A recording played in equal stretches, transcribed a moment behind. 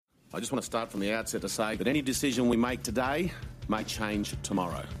I just want to start from the outset to say that any decision we make today may change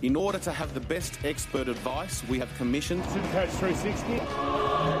tomorrow. In order to have the best expert advice, we have commissioned Supercoach 360.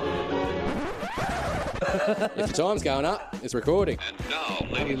 If your time's going up, it's recording. And now,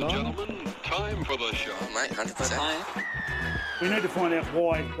 ladies and gentlemen, time for the show. Mate, 100%. We need to find out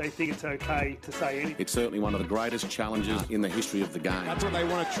why they think it's okay to say anything. It's certainly one of the greatest challenges in the history of the game. That's what they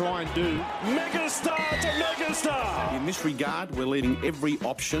want to try and do. Megastar to megastar! In this regard, we're leaving every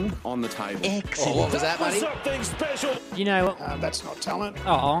option on the table. Excellent. What was that, buddy? Something special. You know, That's not talent.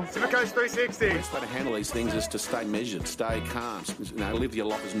 Supercoach 360. The best way to handle these things is to stay measured, stay calm, live your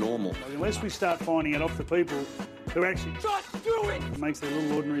life as normal. Unless we start finding it off the people who actually just do it, it makes their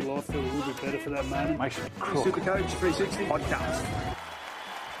little ordinary life feel a little bit better for that moment. Makes it cool. Supercoach 360 podcast.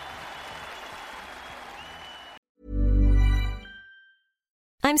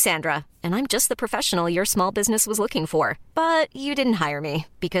 I'm Sandra, and I'm just the professional your small business was looking for. But you didn't hire me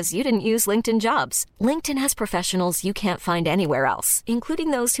because you didn't use LinkedIn Jobs. LinkedIn has professionals you can't find anywhere else,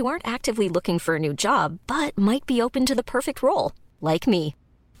 including those who aren't actively looking for a new job, but might be open to the perfect role, like me.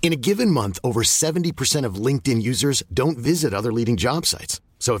 In a given month, over 70% of LinkedIn users don't visit other leading job sites.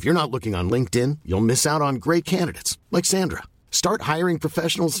 So if you're not looking on LinkedIn, you'll miss out on great candidates like Sandra. Start hiring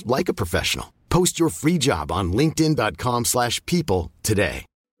professionals like a professional. Post your free job on linkedin.com/people today.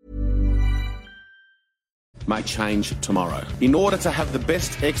 May change tomorrow. In order to have the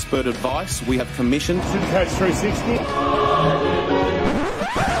best expert advice, we have commissioned Supercoach 360.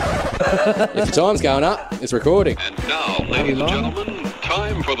 If your time's going up, it's recording. And now, ladies and gentlemen,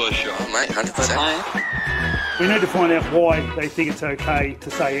 time for the show. Mate, 100%. We need to find out why they think it's okay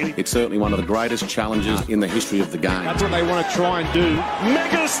to say anything. It's certainly one of the greatest challenges in the history of the game. That's what they want to try and do.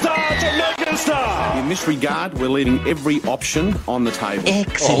 Megastar to megastar! In this regard, we're leaving every option on the table.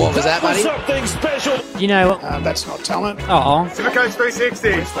 Excellent. What was that, buddy? Something special. you know, That's not talent. Supercoach 360.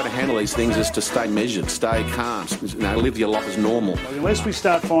 The best way to handle these things is to stay measured, stay calm, live your life as normal. Unless we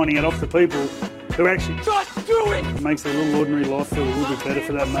start finding it off the people who actually just do it, it makes their little ordinary life feel a little bit better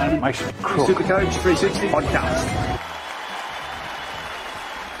for that moment. Makes it cool. Supercoach 360 podcast.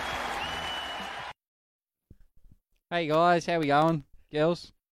 Hey guys, how we going,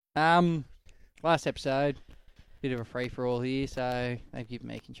 girls? Last episode, bit of a free for all here, so they've given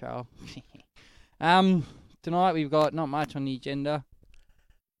me control. Tonight we've got not much on the agenda.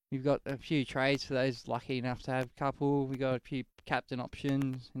 We've got a few trades for those lucky enough to have a couple. We got a few captain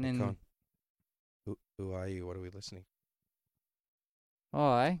options, and then Who are you? What are we listening?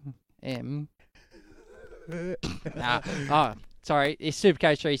 I am. Sorry, it's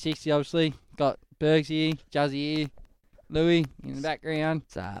Supercoach 360. Obviously, got Bergs here, Juzzy here, Louis in the background.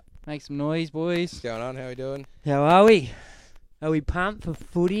 what's up? Make some noise, boys. What's going on? How are we doing? How are we? Are we pumped for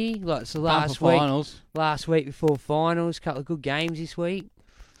footy? Like it's the Pump last for week. finals. Last week before finals, couple of good games this week.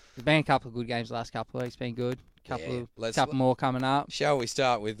 There's been a couple of good games the last couple of weeks. Been good. Couple more coming up. Shall we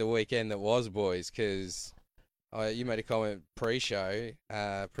start with the weekend that was, boys? Because you made a comment pre-show.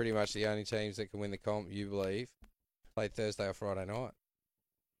 Pretty much the only teams that can win the comp, you believe, played Thursday or Friday night.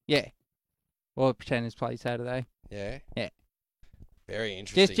 Yeah. Well, pretenders play Saturday. Yeah? Yeah. Very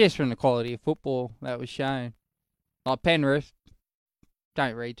interesting. Just from the quality of football that was shown. Like Penrith,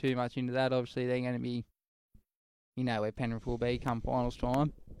 don't read too much into that. Obviously, they're going to be, you know where Penrith will be come finals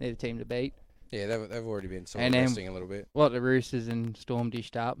time. They're the team to beat. Yeah, they've already been sort of And then resting a little bit. What the Roosters and Storm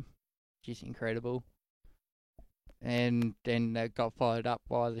dished up, just incredible. And then they got followed up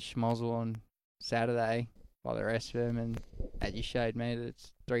by the schmozzle on Saturday by the rest of them, and that just showed me that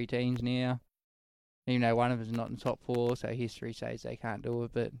it's three teams now. Even though one of them is not in the top four, so history says they can't do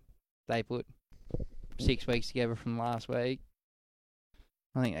it, but they put 6 weeks together from last week.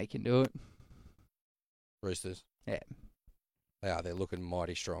 I think they can do it. Roosters. Yeah. They're looking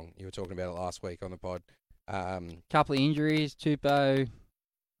mighty strong. You were talking about it last week on the pod. Couple of injuries, Tupou.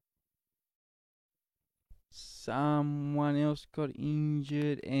 Someone else got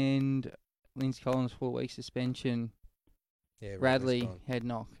injured, and Lindsay Collins 4-week suspension. Yeah, Radley head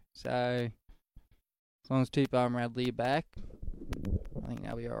knock. So as long as Tupou and Radley are back, I think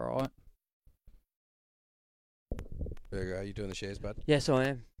they'll be all right. Burger, are you doing the shares, bud? Yes,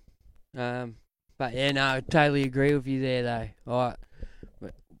 I am. But yeah, no, I totally agree with you there, though.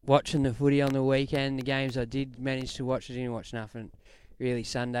 Watching the footy on the weekend, the games I did manage to watch, I didn't watch nothing really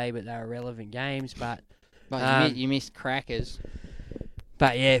Sunday, but they were relevant games. But you missed crackers.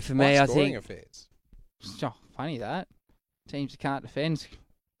 But yeah, for me, I think affairs. Oh, funny that teams that can't defend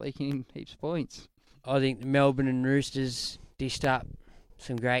leaking in heaps of points. I think the Melbourne and Roosters dished up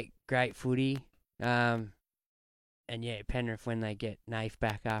some great footy. And yeah, Penrith, when they get Nath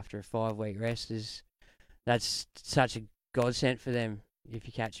back after a 5-week rest, that's such a godsend for them. if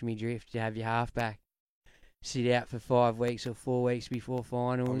you catch me drift, you have your halfback sit out for 5 weeks or 4 weeks before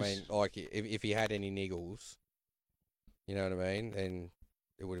finals. I mean, like, if he had any niggles, you know what I mean, then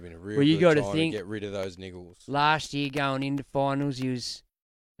it would have been a real you good gotta time think, to get rid of those niggles. Last year going into finals, he was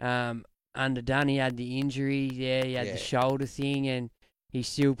underdone. He had the injury, he had the shoulder thing, and he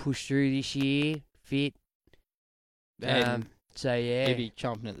still pushed through this year, fit. So, yeah. He'd be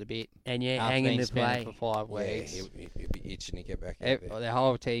chomping at the bit. And, after hanging being to suspended play. for 5 weeks. Yeah, he'll be itching to get back out there. The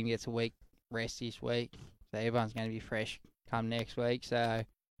whole team gets a week rest this week, so everyone's going to be fresh come next week. So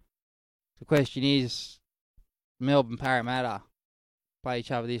the question is, Melbourne Parramatta play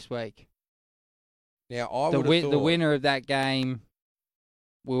each other this week. Now, I would have thought... The winner of that game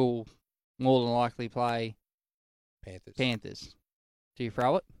will more than likely play Panthers. Do you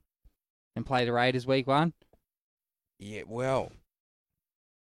throw it and play the Raiders week 1? Yeah, well...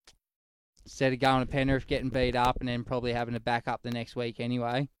 Instead of going to Penrith, getting beat up, and then probably having to back up the next week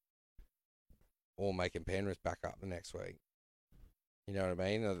anyway. Or making Penrith back up the next week. You know what I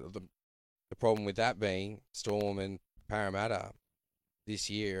mean? The problem with that being Storm and Parramatta this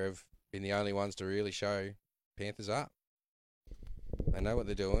year have been the only ones to really show Panthers up. They know what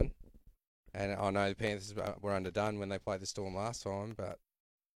they're doing. And I know the Panthers were underdone when they played the Storm last time, but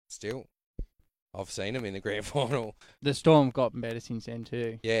still, I've seen them in the grand final. The Storm have gotten better since then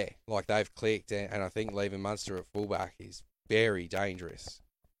too. Yeah, like they've clicked, and I think leaving Munster at fullback is very dangerous.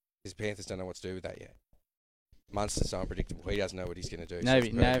 Because Panthers don't know what to do with that yet. Munster's so unpredictable. He doesn't know what he's going to do.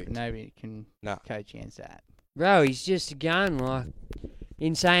 Nobody can coach against that. Bro, he's just a gun. Like,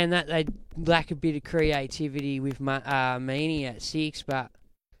 in saying that, they lack a bit of creativity with Meaney at 6, but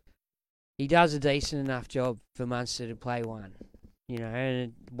he does a decent enough job for Munster to play one. You know,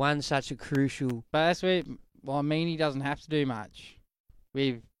 and one's such a crucial... But that's where, Meaney doesn't have to do much.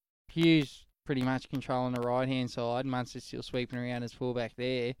 With Hughes pretty much controlling the right-hand side, Munster's still sweeping around as fullback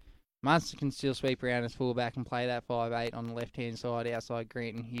there. Munster can still sweep around as fullback and play that 5'8" on the left-hand side outside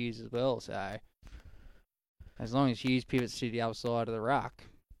Grant and Hughes as well. So, as long as Hughes pivots to the other side of the ruck,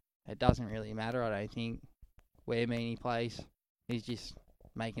 it doesn't really matter, I don't think, where Meaney plays. He's just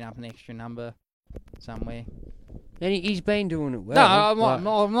making up an extra number somewhere. And he's been doing it well.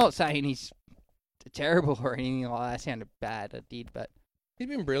 No, I'm not saying he's terrible or anything like that. That sounded bad, I did, but... He's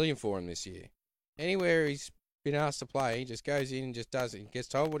been brilliant for him this year. Anywhere he's been asked to play, he just goes in and just does it. He gets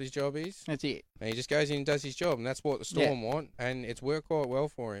told what his job is. That's it. And he just goes in and does his job, and that's what the Storm want, and it's worked quite well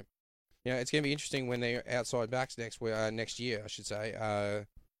for him. You know, it's going to be interesting when they're outside backs next year, I should say,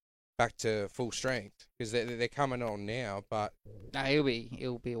 back to full strength, because they're coming on now, but... No,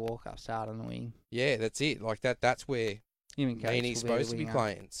 he'll be a walk-up start on the wing. Yeah, that's it. Like, that's where Meaney's supposed to be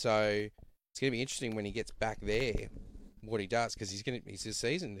playing. So it's going to be interesting when he gets back there, what he does, because he's a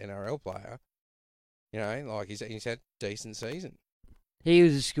seasoned NRL player. You know, like he's had a decent season. He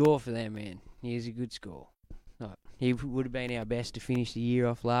was a score for them, man. He was a good score. Like, he would have been our best to finish the year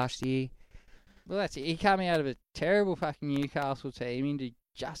off last year. Well, that's it. He came out of a terrible fucking Newcastle team into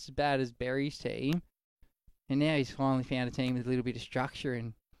just as bad as Berry's team, and now he's finally found a team with a little bit of structure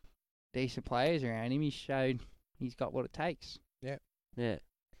and decent players around him. He's showed he's got what it takes. Yeah.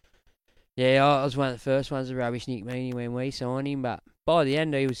 Yeah, I was one of the first ones to rubbish Nick Meaney when we signed him, but by the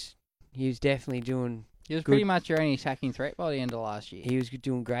end he was definitely doing... He was pretty much your only attacking threat by the end of last year. He was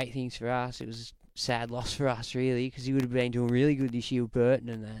doing great things for us. It was a sad loss for us, really, because he would have been doing really good this year with Burton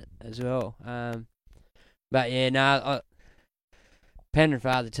and that as well. But yeah, Penrith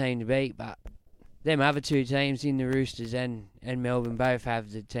are the team to beat, but them other two teams in the Roosters and Melbourne both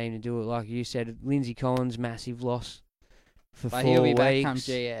have the team to do it. Like you said, Lindsay Collins, massive loss for 4 weeks. He'll be back come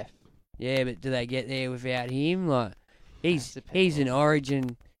GF. Yeah, but do they get there without him? Like, he's an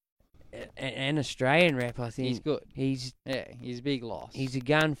Origin and Australian rep, I think. He's good. He's a big loss. He's a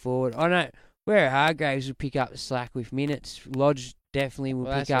gun forward. I know where Hargraves will pick up the slack with minutes. Lodge definitely will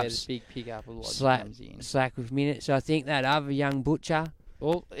pick up the big pick up of Lodge slack with minutes. So I think that other young butcher.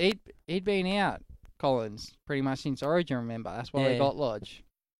 Well, he'd been out, Collins, pretty much since Origin. Remember, that's why they got Lodge.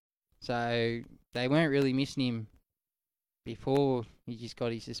 So they weren't really missing him before he just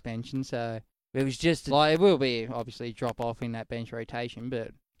got his suspension. So it was just it will be obviously a drop off in that bench rotation,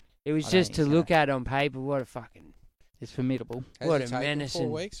 but it was just to look at on paper. What a fucking... It's formidable. What a menace! 4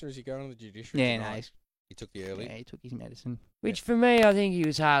 weeks, or is he going on the judiciary? Yeah, no, he took the early. Yeah, he took his medicine. Which for me, I think he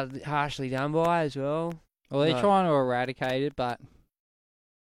was harshly done by as well. Well, they're trying to eradicate it, but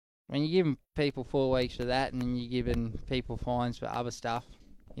when you're giving people 4 weeks for that, and then you're giving people fines for other stuff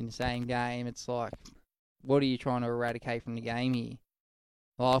in the same game, it's like, what are you trying to eradicate from the game here?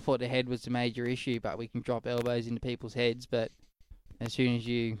 Well, I thought the head was the major issue, but we can drop elbows into people's heads, but as soon as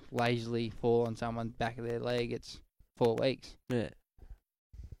you lazily fall on someone's back of their leg, it's 4 weeks. Yeah.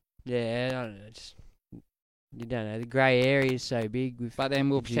 Yeah, I don't know. You don't know. The grey area is so big. But then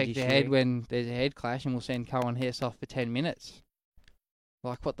we'll protect the judiciary. head when there's a head clash, and we'll send Cohen Hess off for 10 minutes.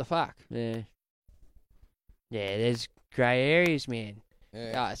 Like, what the fuck? Yeah. Yeah, there's grey areas, man.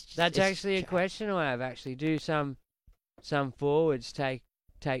 Yeah. That's actually a question I have. Actually, do some forwards take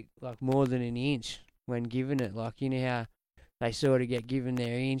like more than an inch when given it? Like, you know how they sort of get given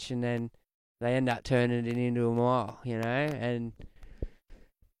their inch and then they end up turning it into a mile, you know? And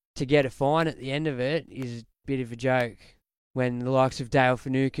to get a fine at the end of it is a bit of a joke. When the likes of Dale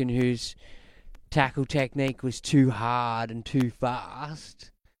Finucane, whose tackle technique was too hard and too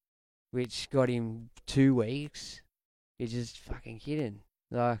fast, which got him 2 weeks, it's just fucking kidding.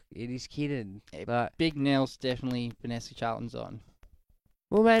 Like, it is kidding. Like, Big Nels definitely Vanessa Charlton's on.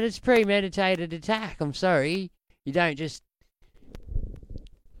 well, mate, it's premeditated attack. I'm sorry. You don't just...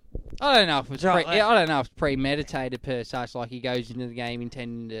 I don't know if it's Right, I don't know if it's premeditated per se. It's like he goes into the game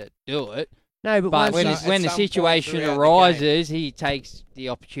intending to do it. No, but when once when the some point situation throughout the arises, he takes the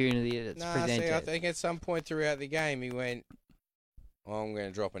opportunity that's presented. See, I think at some point throughout the game he went, I'm going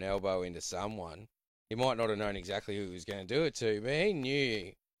to drop an elbow into someone. He might not have known exactly who he was going to do it to, but he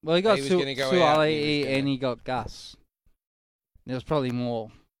knew. Well, he got he was gonna go out and he was Suaalii and gonna- he got Gus. There was probably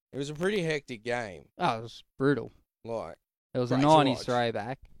more. It was a pretty hectic game. Oh, it was brutal. Like, It was a great to 90s watch.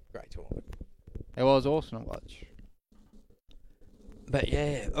 throwback. Great to watch. It was awesome to watch. But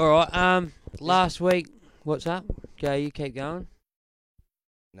yeah, all right. Last week, what's up? Go, you keep going.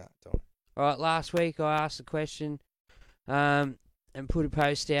 No, don't. All right, last week I asked the question, and put a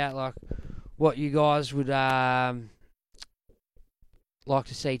post out like what you guys would like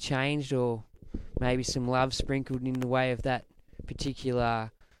to see changed, or maybe some love sprinkled in the way of that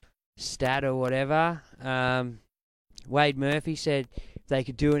particular stat or whatever. Wade Murphy said if they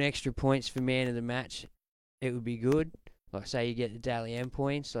could do an extra points for man of the match, it would be good. Like, say you get the Dally M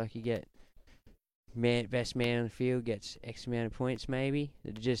points, like you get best man on the field gets X amount of points maybe.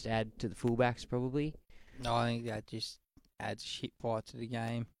 It'd just add to the fullbacks probably. No, I think that just adds shit fight to the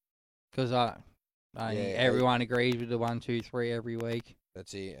game. Because I think Yeah, everyone agrees with the 1, 2, 3 every week.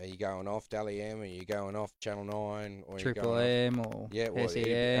 That's it. Are you going off Dally M? Are you going off Channel 9? Or are you Triple going M off... or Yeah, well,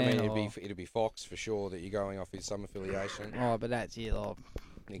 SEN. it'd be Fox for sure that you're going off with some affiliation. Oh, but that's it. Like,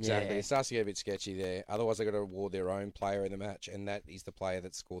 Exactly. Yeah. It starts to get a bit sketchy there. Otherwise, they've got to award their own player in the match, and that is the player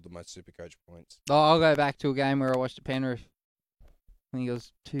that scored the most Supercoach points. I'll go back to a game where I watched at Penrith. I think it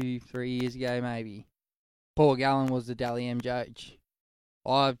was 2-3 years ago, maybe. Paul Gallen was the Dally M judge.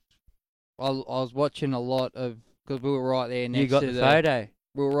 I was watching a lot of, because we were right there next You got to the photo.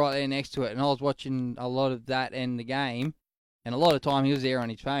 We were right there next to it, and I was watching a lot of that and the game. And a lot of time he was there on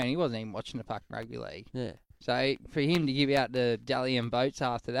his phone. He wasn't even watching the fucking rugby league. Yeah. So for him to give out the Dally M votes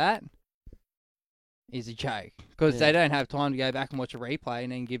after that is a joke. Because they don't have time to go back and watch a replay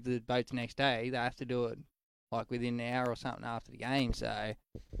and then give the votes the next day. They have to do it like within an hour or something after the game. So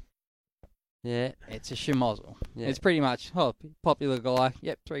Yeah. it's a schmozzle. Yeah. It's pretty much, popular guy.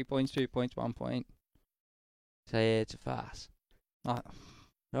 Yep, 3 points, 2 points, 1 point. So yeah, it's a farce. Oh,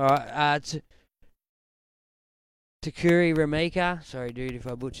 All right. Takuri Ramika, sorry dude if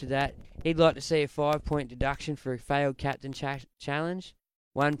I butchered that. He'd like to see a 5-point deduction for a failed captain challenge,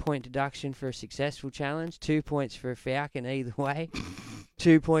 1 point deduction for a successful challenge, 2 points for a falcon either way,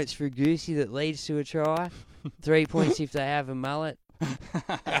 2 points for a goosey that leads to a try, 3 points if they have a mullet.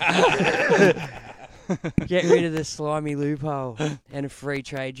 Get rid of the slimy loophole and a free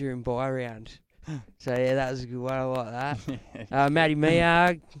trade during buy round. So yeah, that was a good one. I like that. Matty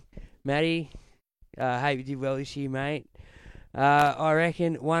Meagh, Matty. Hope you did well this year, mate. I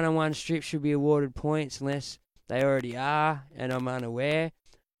reckon one-on-one strips should be awarded points unless they already are, and I'm unaware.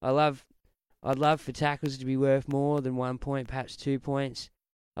 I'd love for tackles to be worth more than 1 point, perhaps 2 points.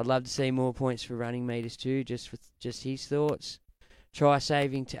 I'd love to see more points for running meters too, just his thoughts. Try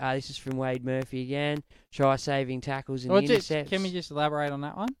saving. This is from Wade Murphy again. Try saving tackles and intercepts. Can we just elaborate on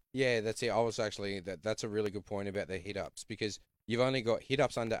that one? Yeah, that's it. I was actually that's a really good point about the hit ups because you've only got hit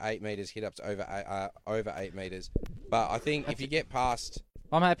ups under 8 meters, hit ups over 8 meters. But I think if you get past,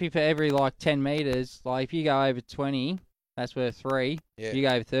 I'm happy for every 10 meters. Like if you go over 20, that's worth 3. Yeah. If you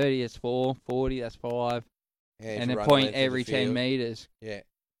go over 30, it's 4. 40, that's 5. yeah, if And you a run the point length of the every 10 field, meters. Yeah,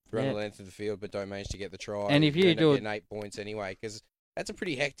 run Yeah. the length of the field, but don't manage to get the try. And if you end up do it- getting 8 points anyway, because that's a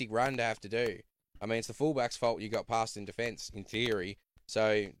pretty hectic run to have to do. I mean, it's the fullback's fault you got past in defence, in theory,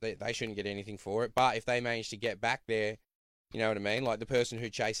 so they shouldn't get anything for it. But if they manage to get back there, you know what I mean? Like the person who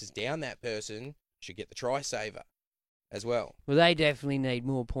chases down that person should get the try saver as well. Well, they definitely need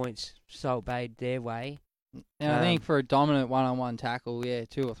more points. Salt Bay their way. And I think for a dominant one-on-one tackle,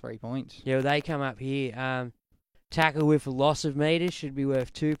 2 or 3 points. Yeah, well, they come up here. tackle with a loss of metres should be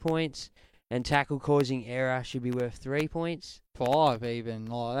worth 2 points, and tackle causing error should be worth 3 points. 5 even.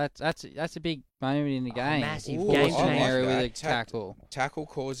 Like that's a big moment in the game. Massive Ooh, game I changer. like Error with that. a tackle. Tackle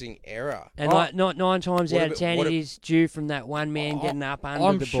causing error. And like not 9 times What out ab- of 10, what it ab- is due from that one man getting up under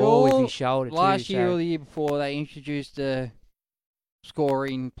I'm the sure ball with his shoulder. last too, year so. or the year before, they introduced a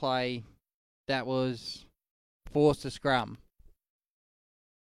scoring play that was forced to scrum.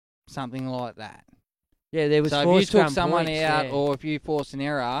 Something like that. Yeah, there was so four if you took scrum someone points, out, yeah. or if you forced an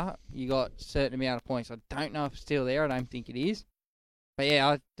error, you got a certain amount of points. I don't know if it's still there. I don't think it is. But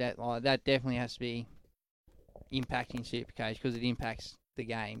yeah, that definitely has to be impacting Supercoach because it impacts the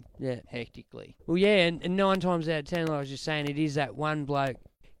game hectically. Well, yeah, and 9 times out of 10, like I was just saying, it is that one bloke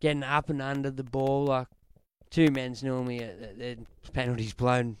getting up and under the ball. Like, 2 men's normally, the penalties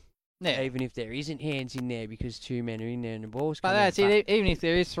blown, even if there isn't hands in there because 2 men are in there and the ball's But coming. that's it. Even if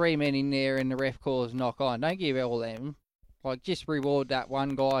there is 3 men in there and the ref calls knock on, don't give all them. Like, just reward that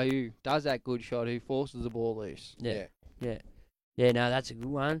one guy who does that good shot, who forces the ball loose. Yeah, no, that's a good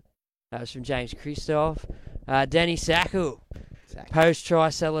one. That was from James Christoph. Danny Sackle. Post-try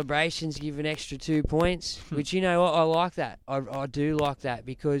celebrations give an extra 2 points, which, you know what, I like that. I do like that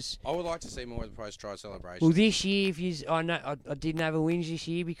because... I would like to see more of the post-try celebrations. Well, this year, if you... I know I didn't have a whinge this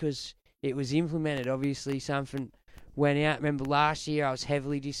year because it was implemented. Obviously, something went out. Remember last year, I was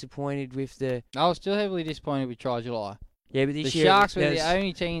heavily disappointed with the... I was still heavily disappointed with Try July. Yeah, but this the year... Sharks were the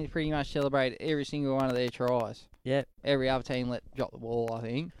only team to pretty much celebrate every single one of their tries. Yep. Every other team drop the ball, I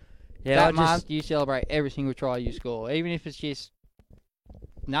think. Yeah, that month, you celebrate every single try you score, even if it's just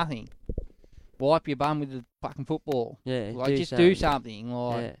nothing. Wipe your bum with the fucking football. Yeah, like just do something.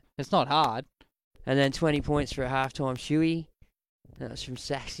 Like it's not hard. And then 20 points for a halftime shoey. That was from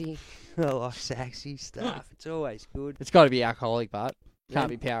Saxy. I like Saxy stuff. It's always good. It's got to be alcoholic, but can't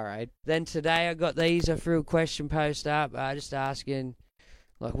be Powerade. Then today I got these. I threw a question post up, just asking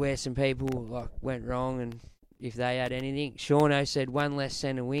like where some people like went wrong and if they had anything. Shauno said 1 less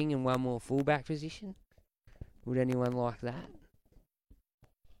centre wing and 1 more fullback position. Would anyone like that?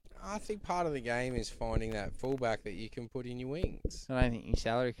 I think part of the game is finding that fullback that you can put in your wings. I don't think your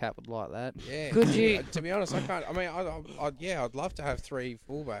salary cap would like that. Yeah. Could you? To be honest, I can't. I mean, I'd love to have 3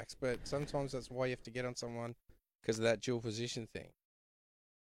 fullbacks, but sometimes that's why you have to get on someone because of that dual position thing.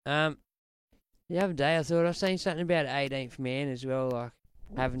 The other day I thought I seen something about 18th man as well, like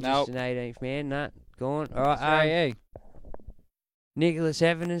having just an 18th man. Nah, gone. All right. Nicholas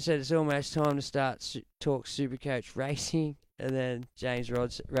Evans said it's almost time to start talk Supercoach racing, and then James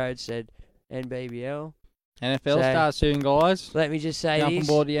Rhodes said NBBL. NFL starts soon, guys. Let me just say Jump this.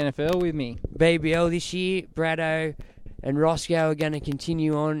 on board the NFL with me. BBL this year, Brado and Roscoe are going to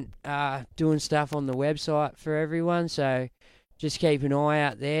continue on doing stuff on the website for everyone, so just keep an eye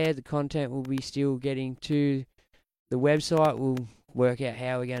out there. The content will be still getting to the website. We'll work out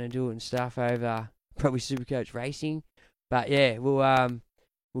how we're going to do it and stuff over probably Supercoach Racing. But yeah, we'll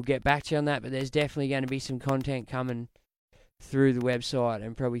get back to you on that. But there's definitely going to be some content coming through the website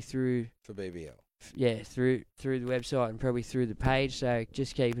and probably through for BBL. Yeah, through the website and probably through the page. So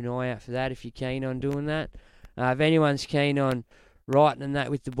just keep an eye out for that if you're keen on doing that. If anyone's keen on writing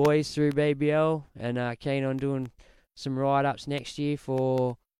that with the boys through BBL and keen on doing some write-ups next year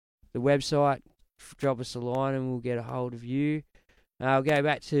for the website, drop us a line and we'll get a hold of you. I'll go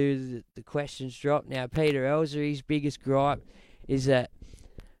back to the questions drop. Now, Peter Elsery's biggest gripe is that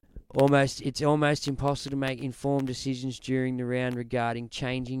it's almost impossible to make informed decisions during the round regarding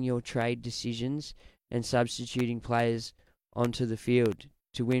changing your trade decisions and substituting players onto the field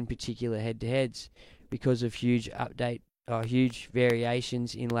to win particular head-to-heads because of huge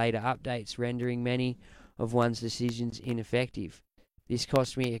variations in later updates, rendering many of one's decisions ineffective. This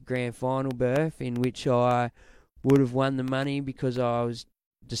cost me a grand final berth in which I would have won the money because I was,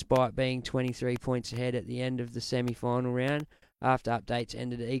 despite being 23 points ahead at the end of the semi-final round, after updates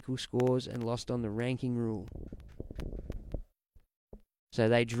ended at equal scores and lost on the ranking rule. So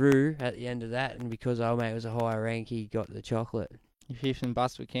they drew at the end of that, and because old mate was a higher rank, he got the chocolate. If you've been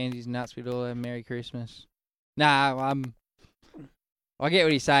bust with candies nuts, we'd all have Merry Christmas. Nah, I get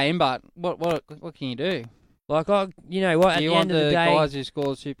what he's saying, but what can you do? Like, you know what, at the end of the day... Do you want the guys who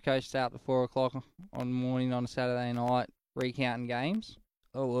scored Supercoach start at 4 o'clock on the morning on a Saturday night recounting games?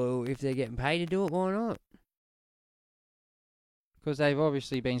 Oh, well, if they're getting paid to do it, why not? Because they've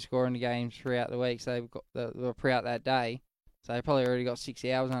obviously been scoring the games throughout the week, so they've got throughout that day. So they probably already got 6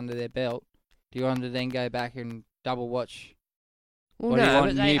 hours under their belt. Do you want them to then go back and double watch? Well, or do you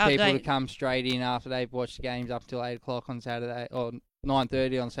want but new people to come straight in after they've watched the games up till 8 o'clock on Saturday, or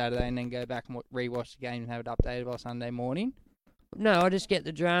 9:30 on Saturday, and then go back and re-watch the game and have it updated by Sunday morning? No, I just get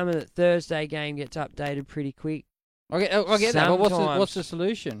the drama that Thursday game gets updated pretty quick I get that, but what's Sometimes- the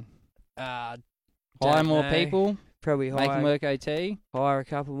solution? Hire Hire more people, Probably make them hire, work OT, hire a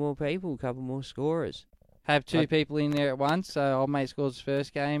couple more people, a couple more scorers. have two Like- people in there at once. So old mate scores the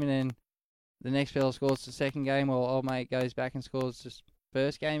first game, and then the next fella scores the second game, while old mate goes back and scores the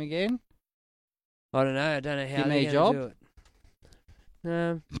first game again. I don't know. I don't know how Give me they're a gonna job. do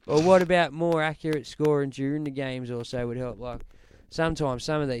it. Or what about more accurate scoring during the games also would help? Like sometimes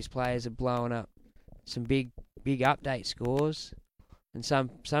some of these players are blowing up some big update scores, and some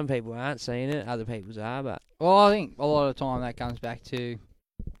people aren't seeing it. Other people's are, but Well, I think a lot of the time that comes back to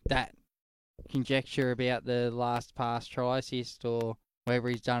that conjecture about the last pass try assist, or whether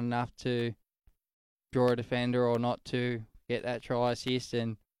he's done enough to draw a defender or not to get that try assist,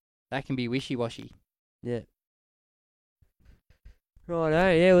 and that can be wishy-washy. yeah.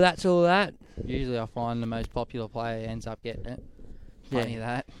 Righto, yeah. Well, that's all that. Usually I find the most popular player ends up getting it. Funny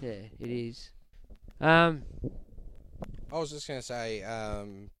that. Yeah, it is. I was just going to say,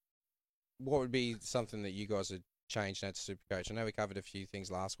 what would be something that you guys would change now to Supercoach? I know we covered a few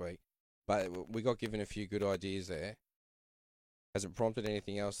things last week, but we got given a few good ideas there. Has it prompted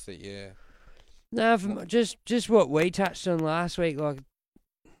anything else that you... No, just what we touched on last week, like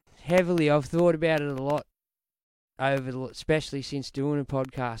heavily. I've thought about it a lot especially since doing a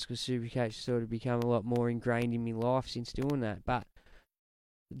podcast, because Supercoach has sort of become a lot more ingrained in my life since doing that. But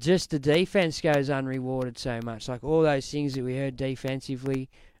just the defense goes unrewarded so much. Like all those things that we heard defensively,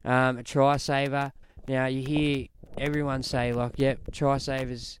 a try saver. Now you hear everyone say like, "Yep, try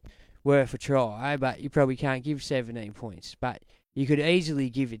savers worth a try," but you probably can't give 17 points. But you could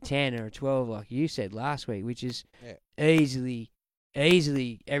easily give it 10 or 12, like you said last week, which is easily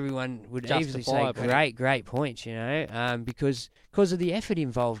everyone would easily say great points, you know, because of the effort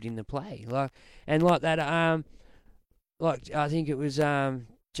involved in the play, like that, like I think it was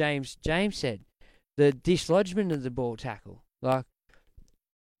James said, the dislodgement of the ball tackle, like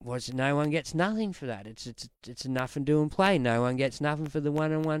no one gets nothing for that. It's a nothing doing play. No one gets nothing for the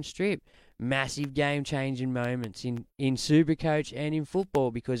one-on-one strip. Massive game-changing moments in Supercoach and in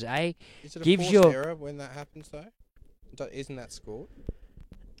football, because Is it a gives forced your error when that happens, though? Isn't that scored?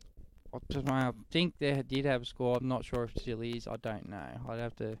 I think they did have a score. I'm not sure if it still is. I don't know. I'd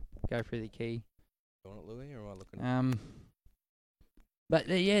have to go through the key. You want it, Louis, or am I looking? But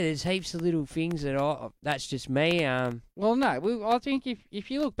yeah, there's heaps of little things that that's just me. Well, no. I think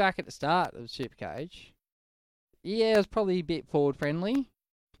if you look back at the start of Supercoach, yeah, it was probably a bit forward friendly,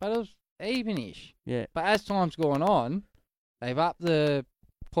 but it was even-ish. Yeah. But as time's gone on, they've upped the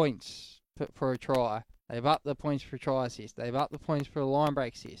points for a try. They've upped the points for a try assist. They've upped the points for a line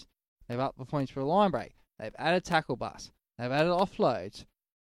break assist. They've upped the points for a line break. They've added tackle bus. They've added offloads.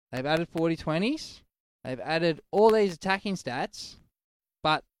 They've added 40-20s. They've added all these attacking stats,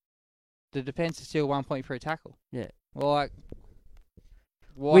 but the defence is still 1 point for a tackle. Yeah. Well, like,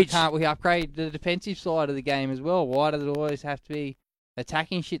 why can't we upgrade the defensive side of the game as well? Why does it always have to be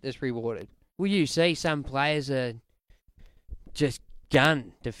attacking shit that's rewarded? Well, you see some players are just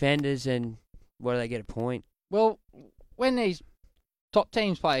gun defenders, and what do they get a point? Well, when these top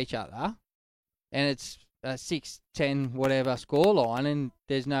teams play each other, and it's a 6-10 whatever scoreline, and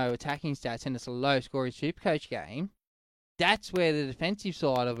there's no attacking stats, and it's a low-scoring Supercoach game, that's where the defensive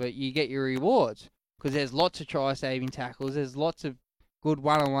side of it, you get your rewards. Because there's lots of try-saving tackles, there's lots of good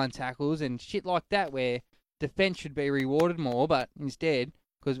one-on-one tackles, and shit like that, where defence should be rewarded more, but instead,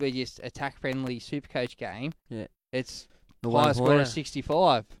 because we're just attack-friendly Supercoach game, it's the high score of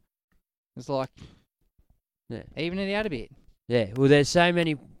 65. It's like, even it out a bit. Yeah, well, there's so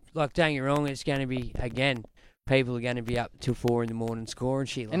many, like, don't get me wrong, it's going to be, again, people are going to be up till 4 a.m. scoring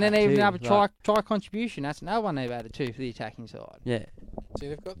shit like and then that even too. have a try contribution. That's another one they've added too for the attacking side. Yeah. See,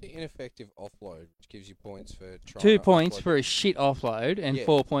 they've got the ineffective offload, which gives you points for trying 2 to points offload. for a shit offload, and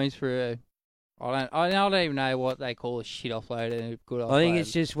 4 points for a. I don't even know what they call a shit offload and a good offload. I think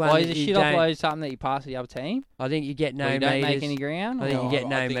it's just one. Why is that a you shit don't- offload something that you pass to the other team? I think you get no Or you meters. don't make any ground? I think or- you get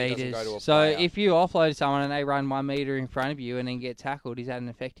no I think it doesn't meters. go to a So player. if you offload someone and they run 1 meter in front of you and then get tackled, is that an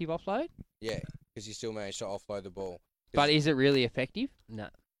effective offload? Yeah, because you still manage to offload the ball. But is it really effective? No.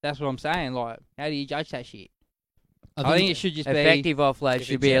 That's what I'm saying. Like, how do you judge that shit? I think it should just effective be offload If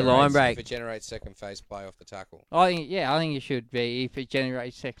should it be a line generates- break. If it generates second phase play off the tackle. I think it should be if it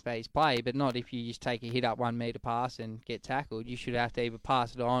generates second phase play, but not if you just take a hit up 1 meter pass and get tackled. You should have to either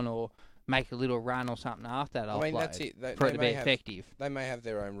pass it on or make a little run or something after that offload. I mean, that's it. for it they to may be have- effective. They may have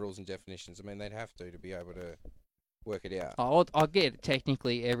their own rules and definitions. I mean, they'd have to be able to work it out. I get it,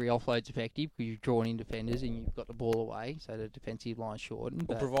 technically every offload's effective because you've drawn in defenders and you've got the ball away, so the defensive line's shortened.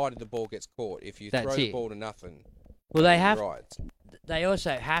 Well, But provided the ball gets caught. If you That's throw the it. ball to nothing, Well, they have. right. they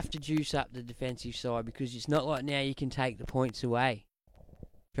also have to juice up the defensive side because it's not like now you can take the points away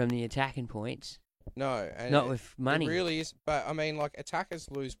from the attacking points. No, and not with money. It really is, but I mean, like attackers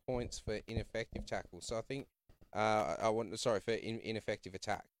lose points for ineffective tackles. So I think, for ineffective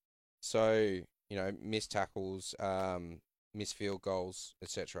attack. So missed tackles, missed field goals,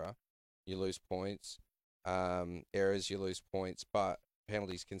 etc. You lose points. Errors, you lose points, but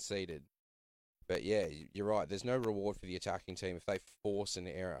penalties conceded. But yeah, you're right. There's no reward for the attacking team if they force an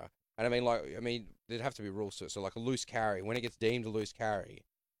error. And I mean, there'd have to be rules to it. So like a loose carry, when it gets deemed a loose carry,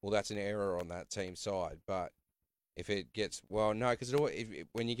 well, that's an error on that team's side. But if it gets, well, no, because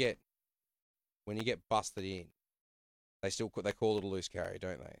when you get busted in, they call it a loose carry,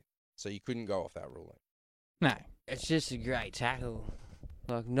 don't they? So you couldn't go off that ruling. No, it's just a great tackle.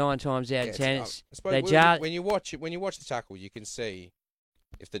 Like 9 times out of 10, when you watch the tackle, you can see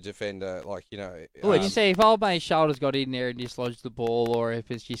if the defender, well, you can see if old mate's shoulder's got in there and dislodged the ball, or if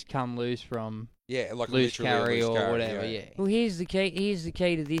it's just come loose from like loose carry or whatever. Yeah. Well, here's the key. Here's the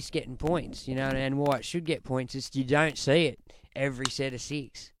key to this getting points. And why it should get points is you don't see it every set of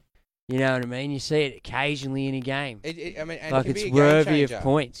 6. You know what I mean? You see it occasionally in a game. It's worthy of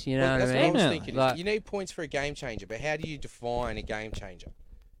points. You know what I mean? What I was thinking. You need points for a game changer, but how do you define a game changer?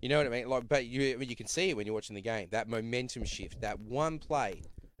 You know what I mean? But you can see it when you're watching the game. That momentum shift, that one play,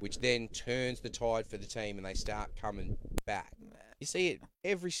 which then turns the tide for the team, and they start coming back. You see it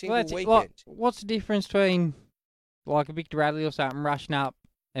every single weekend. What's the difference between like a Victor Radley or something rushing up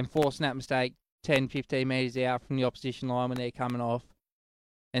and forcing that mistake 10, 15 metres out from the opposition line when they're coming off,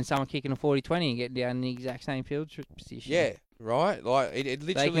 and someone kicking a 40-20 and getting down in the exact same field position? Yeah, right. Like it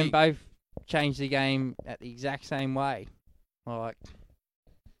literally. They can both change the game at the exact same way. Like,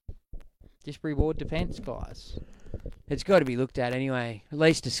 just reward defence, guys. It's got to be looked at anyway. At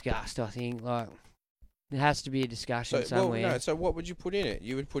least discussed, I think. Like, there has to be a discussion somewhere. Well, no, so what would you put in it?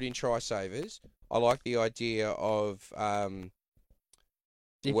 You would put in try savers. I like the idea of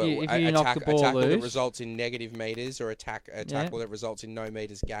if you knock the ball a tackle loose, that results in negative meters, or a tackle that results in no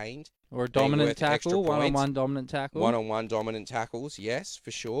meters gained, or a dominant tackle, one-on-one dominant tackle, one-on-one dominant tackles. Yes,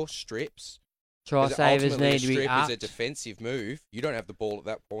 for sure. Strips. Try savers need to be upped. Strip is a defensive move. You don't have the ball at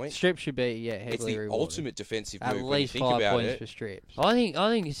that point. Strip should be heavily It's the rewarded. ultimate defensive At move. least when you think 5 about points it. for strips. I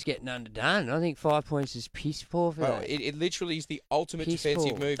think it's getting underdone. I think 5 points is piss poor for that. It literally is the ultimate Piss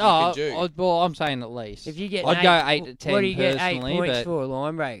defensive poor. move you can do. Well, I'm saying at least. If you get I'd go 8 to 10 what do you get 8 personally, points but for a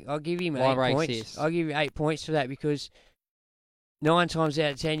line break? I'll give him line 8 break points. assist. I'll give you 8 points for that because 9 times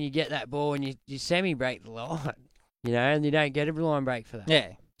out of 10 you get that ball and you semi-break the line, and you don't get a line break for that.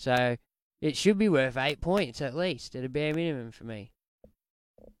 Yeah. So it should be worth 8 points at least, at a bare minimum for me.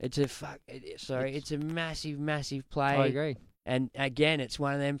 It's a massive, massive play. I agree. And again, it's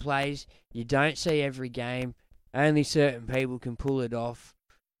one of them plays you don't see every game. Only certain people can pull it off.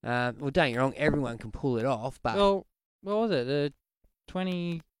 Well, don't get me wrong, everyone can pull it off. But Well, what was it? The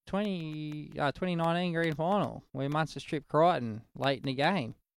 2019 grand final where Munster stripped Crichton late in the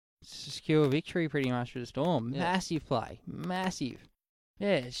game. Secure victory pretty much for the Storm. Yeah. Massive play. Massive.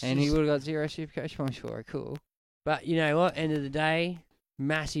 yeah, And he would have got 0 Supercoach points for it. Cool. But you know what? End of the day,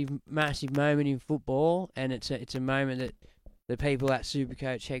 massive, massive moment in football, and it's a moment that the people at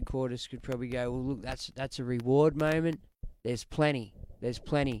Supercoach headquarters could probably go, well, look, that's a reward moment. There's plenty.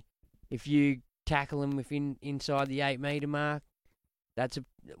 If you tackle them inside the 8 metre mark, that's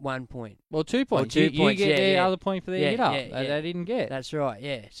 1 point. Well, 2 points. Or 2 you points, get the yeah. other point for the hit up that they didn't get. That's right,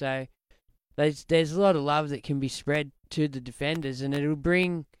 yeah. So there's a lot of love that can be spread to the defenders, and it'll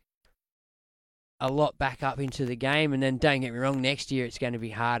bring a lot back up into the game. And then don't get me wrong, next year it's going to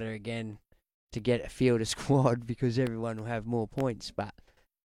be harder again to get a fielder squad because everyone will have more points. But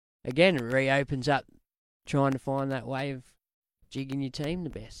again, it reopens up trying to find that way of jigging your team the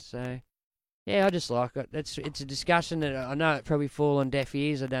best. So yeah, I just like it. It's a discussion that I know it probably fall on deaf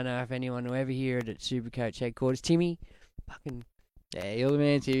ears. I don't know if anyone will ever hear it at Supercoach headquarters. Timmy, fucking yeah, you're the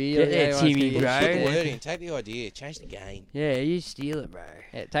man, Timmy. Get there, Timmy, bro. Put the word in. Take the idea. Change the game. Yeah, you steal it, bro.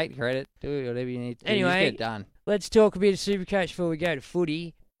 Yeah, take the credit. Do whatever you need to do. Anyway, Just get it done. Let's talk a bit of Supercoach before we go to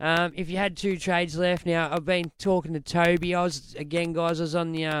footy. If you had 2 trades left, now I've been talking to Toby. I was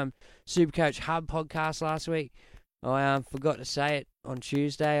on the Supercoach Hub podcast last week. I forgot to say it on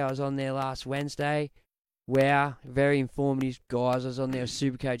Tuesday. I was on there last Wednesday. Wow, very informative guys. I was on there with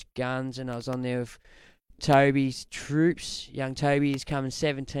Supercoach Guns, and I was on there with Toby's Troops. Young Toby is coming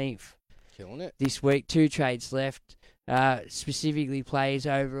 17th. Killing it. This week, 2 trades left. Specifically plays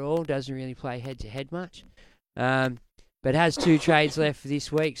overall. Doesn't really play head-to-head much. But has 2 trades left for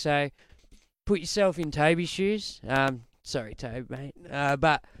this week. So put yourself in Toby's shoes. Sorry, Toby, mate.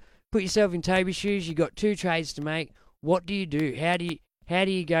 But put yourself in Toby's shoes. You've got 2 trades to make. what do you do? How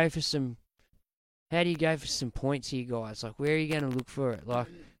do you go for some points here, guys? Like, where are you going to look for it? Like,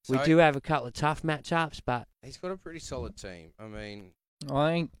 we do have a couple of tough matchups, but he's got a pretty solid team. I mean,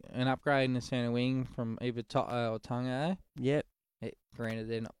 I think an upgrade in the centre wing from either Toto or Tunga. Yep. Granted,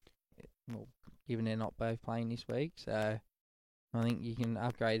 they're not, well, given they're not both playing this week, so I think you can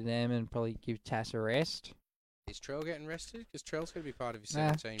upgrade them and probably give Tass a rest. Is Trell getting rested? Because Trell's going to be part of your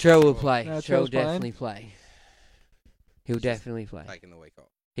 17. Trell will play. No, Trell Trell's definitely play. He'll definitely play. Taking the week off.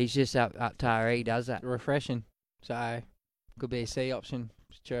 He's just up Tari. He does that. Refreshing. So, could be a C option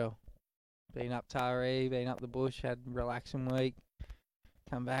for Trell. Been up Tari, been up the bush, had a relaxing week.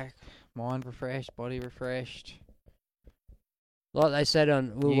 Come back, mind refreshed, body refreshed. Like they said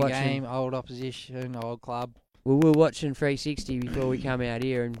on, New game, old opposition, old club. We were watching 360 before we come out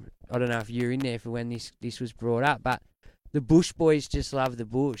here, and I don't know if you were in there for when this was brought up, but the Bush boys just love the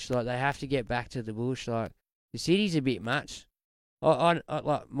bush. Like, they have to get back to the bush. Like, the city's a bit much. I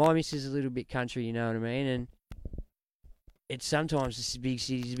like, my missus is a little bit country, you know what I mean, and it's sometimes this big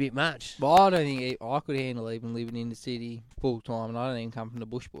city's a bit much. Well, I don't think I could handle even living in the city full time, and I don't even come from the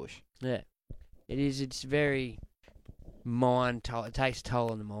bush. Yeah, it is. It's very mind toll. It takes a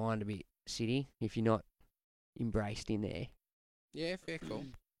toll on the mind to be city if you're not embraced in there. Yeah, fair call.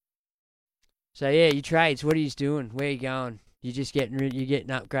 So yeah, your trades. What are you doing? Where are you going? You're just getting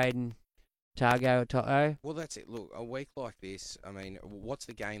upgrading Targo or Toto? Well, that's it. Look, a week like this, I mean, what's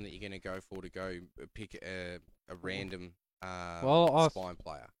the game that you're going to go for to go pick a random spine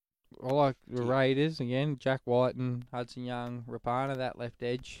player? I like the Raiders again. Jack White and Hudson Young, Rapana, that left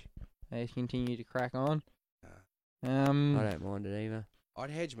edge. They continue to crack on. I don't mind it either.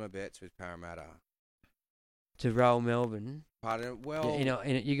 I'd hedge my bets with Parramatta to roll Melbourne. Pardon? Well,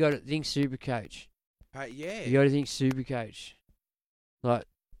 you got to think Supercoach. Yeah, you got to think Supercoach. Like,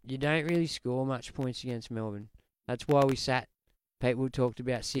 you don't really score much points against Melbourne. That's why we sat. People talked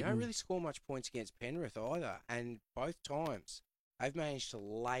about sitting. You don't really score much points against Penrith either, and both times they've managed to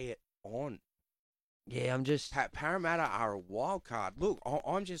lay it on. Yeah, I'm just. Parramatta are a wild card. Look,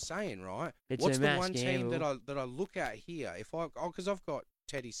 I'm just saying, right? It's What's a the mass one gamble. team that I look at here? Because I've got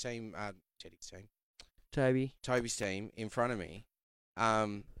Toby's team in front of me,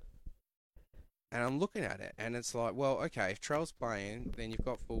 and I'm looking at it, and it's like, well, okay, if Trell's playing, then you've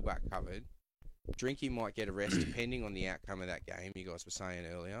got fullback covered. Drinky might get a rest depending on the outcome of that game. You guys were saying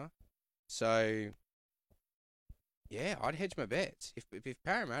earlier, so yeah, I'd hedge my bets. If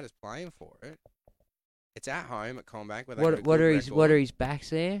Parramatta's playing for it, it's at home at Combank. What are his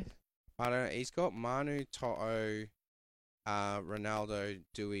backs there? I don't know. He's got Manu, Toto, Ronaldo,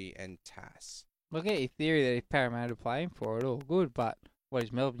 Dewey, and Tass. Look at your theory that if Parramatta are playing for it, all good, but what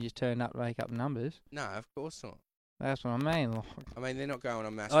is Melbourne just turned up to make up numbers? No, of course not. That's what I mean. I mean, they're not going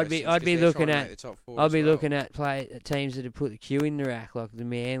on mass. I'd be looking at teams that have put the Q in the rack, like the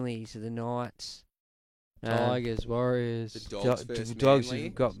Manlys or the Knights, Tigers, Warriors. The Dogs Manly.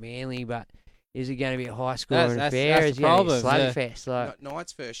 have got Manly, but is it going to be a high scoring affair? That's the problem. Slugfest, like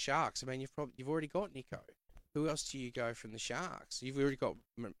Knights versus Sharks. I mean, you've already got Nico. Who else do you go from the Sharks? You've already got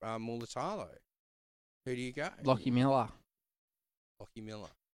Mulatalo. Who do you go? Lockie Miller.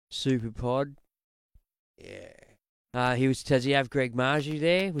 Super Pod. Yeah. Does he have Greg Marju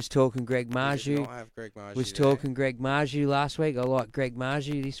there? Was talking Greg Marju. He does not have Greg Marju Was there. talking Greg Marju last week. I like Greg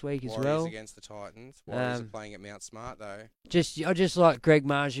Marju this week as Warriors well. Against the Titans. Warriors are playing at Mount Smart though. I just like Greg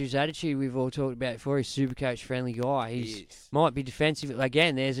Marju's attitude. We've all talked about before. He's a Supercoach friendly guy. He might be defensive.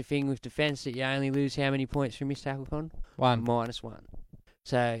 Again, there's a thing with defence that you only lose how many points from missed tackle con? -1.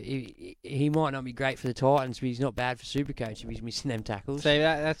 So he might not be great for the Titans, but he's not bad for Supercoach if he's missing them tackles. See,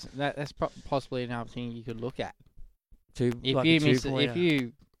 that's possibly another thing you could look at. If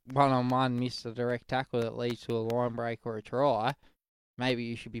you one-on-one miss a direct tackle that leads to a line break or a try, maybe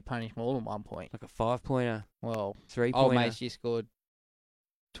you should be punished more than 1 point. Like a 5-pointer. Well, 3-pointer. Old Mate's just scored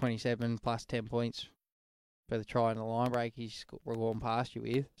 27 plus 10 points for the try and the line break he's gone past you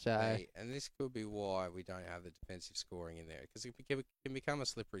with. So, and this could be why we don't have the defensive scoring in there, because it can become a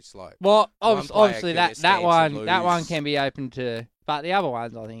slippery slope. Well, obviously that one can be open to, but the other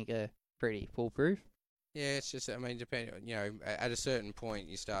ones I think are pretty foolproof. Yeah, it's just, I mean, at a certain point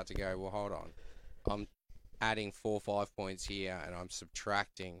you start to go, well, hold on. I'm adding 4 or 5 points here and I'm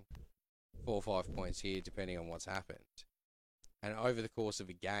subtracting 4 or 5 points here depending on what's happened. And over the course of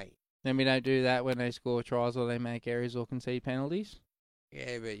a game. Then we don't do that when they score tries or they make errors or concede penalties.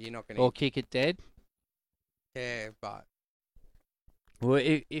 Yeah, but you're not going to... Or kick it dead. Yeah, but... Well,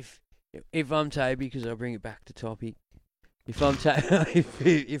 if I'm Toby, because I'll bring it back to topic. If I'm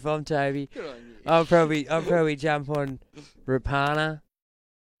Toby, I'll probably jump on Rapana,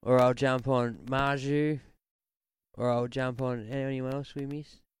 or I'll jump on Marju, Or I'll jump on anyone else we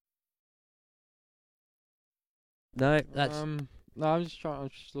miss. No, that's... No, I was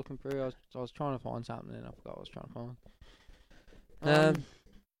just looking through. I was trying to find something and I forgot what I was trying to find.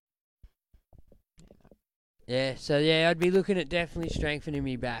 Yeah, so yeah, I'd be looking at definitely strengthening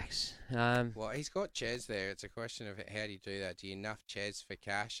me backs. Well, he's got Ches there. It's a question of how do you do that? Do you enough Ches for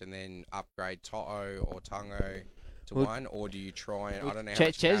cash and then upgrade To'o or Tungo to one, or do you try and I don't know.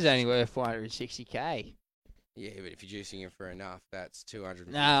 Ches is only worth 460k. Yeah, but if you're juicing him for enough, that's 250k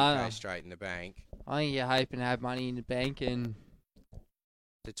No. straight in the bank. I think you're hoping to have money in the bank and.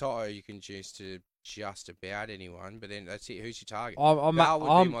 The To'o you can juice to just about anyone, but then that's it. Who's your target? I'm Val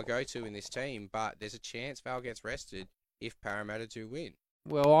would be my go-to in this team, but there's a chance Val gets rested if Parramatta do win.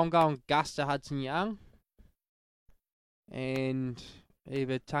 Well, I'm going Guster Hudson-Young. And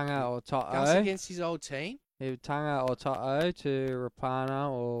either Tunga or To'o. Gus against his old team? Either Tunga or To'o to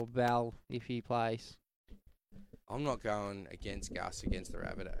Rapana or Val if he plays. I'm not going against Gus against the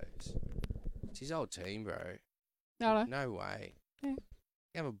Rabbitohs. It's his old team, bro. No way. Yeah.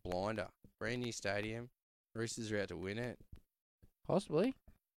 You have a blinder. Brand new stadium. Roosters are out to win it. Possibly.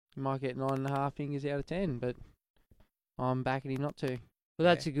 You might get 9.5 fingers out of 10, but I'm backing him not to. Well,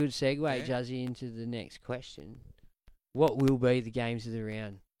 that's a good segue, Juzzy, into the next question. What will be the games of the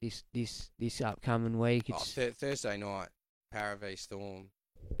round this upcoming week? It's Thursday night, Para v Storm.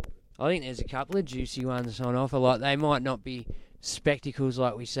 I think there's a couple of juicy ones on offer. Like, they might not be spectacles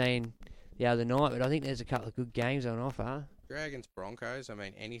like we seen the other night, but I think there's a couple of good games on offer. Dragons, Broncos. I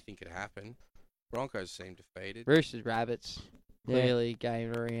mean, anything could happen. Broncos seem defeated. Roosters, Rabbits. Clearly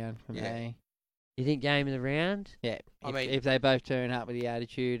game of the round for me. You think game of the round? Yeah. I mean, if they both turn up with the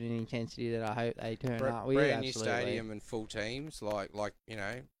attitude and intensity that I hope they turn up with, brand new absolutely. stadium and full teams, like you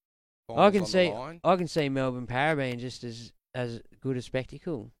know. I can on see the line. I can see Melbourne Para being just as good a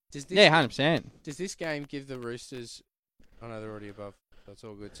spectacle. Does this 100%. Does this game give the Roosters? Oh no, they're already above. That's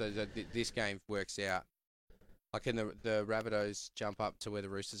all good. So this game works out. Like, can the Rabbitohs jump up to where the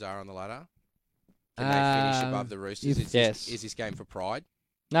Roosters are on the ladder? Can they finish above the Roosters? Is this game for pride?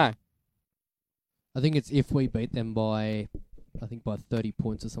 No. I think it's if we beat them by 30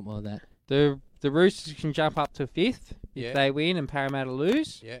 points or something like that. The Roosters can jump up to 5th if they win and Parramatta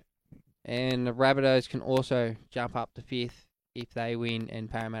lose. Yeah. And the Rabbitohs can also jump up to 5th if they win and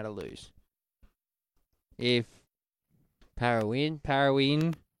Parramatta lose. If Para win,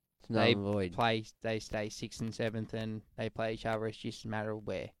 they stay 6th and 7th and they play each other. It's just a matter of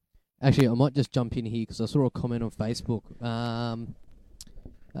where. Actually, I might just jump in here because I saw a comment on Facebook.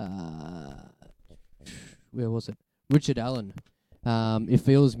 Where was it? Richard Allen. If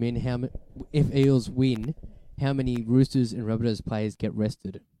Eels win, how many Roosters and Rabbitohs players get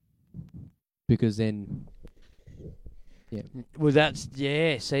rested? Because then, Well,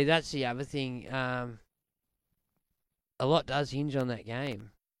 see, that's the other thing. A lot does hinge on that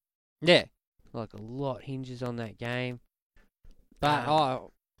game. Yeah. Like, a lot hinges on that game. But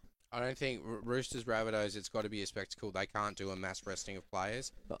I don't think Roosters, Rabbitohs, it's got to be a spectacle. They can't do a mass resting of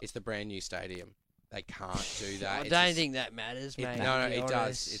players. It's the brand new stadium. They can't do that. I don't think that matters, mate. No, it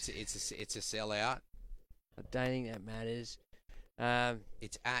does. It's a sellout. I don't think that matters.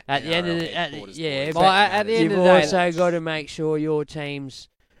 It's at the end of the at the end you've of the day, also got to make sure your team's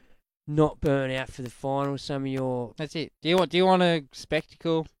not burn out for the final. Some of your that's it. Do you want a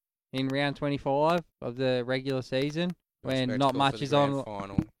spectacle in round 25 of the regular season when not much is on,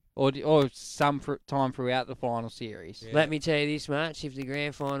 final. or some time throughout the final series? Let me tell you this much: if the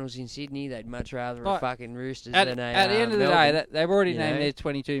grand final's in Sydney, they'd much rather a fucking Roosters than a. At the end of the Melbourne, day, they've already named their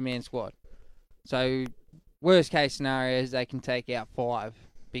 22-man squad. So, worst case scenario is they can take out 5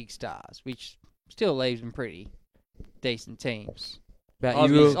 big stars, which still leaves them pretty decent teams. But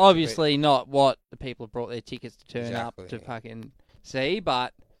obviously not what the people have brought their tickets to turn up to fucking see,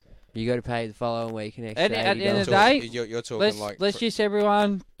 but you got to pay the following week an extra. At the end of the day, you're talking let's just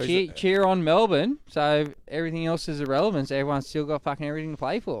everyone cheer on Melbourne, so everything else is irrelevant. So everyone's still got fucking everything to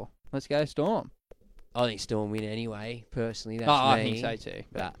play for. Let's go Storm. I think Storm win anyway. Personally, that's I me. think so too.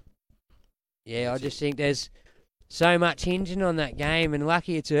 But yeah, I just think there's so much hinging on that game, and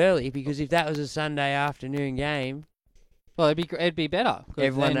lucky it's early because if that was a Sunday afternoon game, well, it'd be better.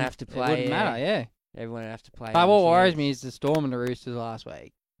 Everyone would have to play. It wouldn't matter, yeah. Everyone would have to play. But what worries me is the Storm and the Roosters last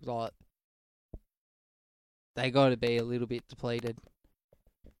week. Like, they got to be a little bit depleted.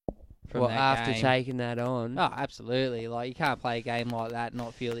 From that after game. taking that on? Oh, absolutely. Like, you can't play a game like that and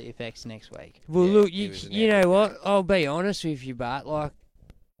not feel the effects next week. Well, look, you know what? I'll be honest with you, but like,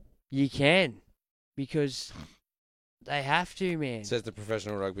 you can because they have to, man. Says the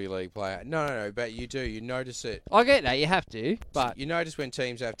professional rugby league player. No, but you do. You notice it. I get that. You have to, but you notice when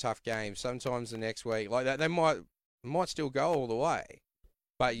teams have tough games. Sometimes the next week, like that, they might might still go all the way.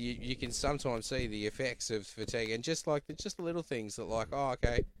 But you can sometimes see the effects of fatigue, and just the little things that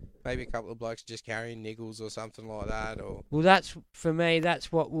okay, maybe a couple of blokes just carrying niggles or something like that, or Well, that's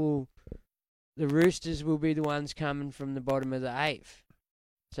what will. The Roosters will be the ones coming from the bottom of the 8th,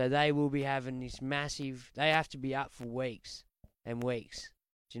 so they will be having this massive. They have to be up for weeks and weeks.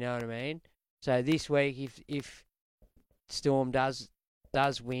 Do you know what I mean? So this week, if Storm does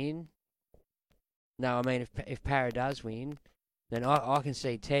win, no, I mean if Para does win. Then I can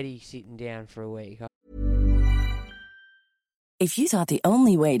see Teddy sitting down for a week. If you thought the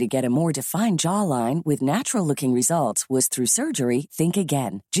only way to get a more defined jawline with natural-looking results was through surgery, think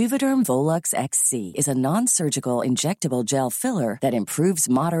again. Juvederm Volux XC is a non-surgical injectable gel filler that improves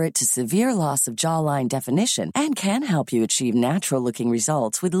moderate to severe loss of jawline definition and can help you achieve natural-looking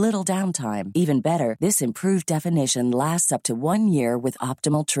results with little downtime. Even better, this improved definition lasts up to 1 year with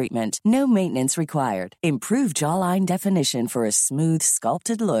optimal treatment. No maintenance required. Improve jawline definition for a smooth,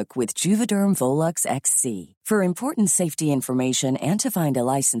 sculpted look with Juvederm Volux XC. For important safety information and to find a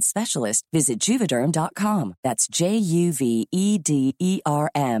licensed specialist, visit Juvederm.com. That's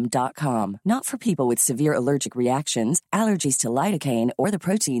JUVEDERM.com. Not for people with severe allergic reactions, allergies to lidocaine, or the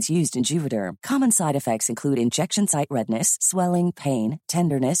proteins used in Juvederm. Common side effects include injection site redness, swelling, pain,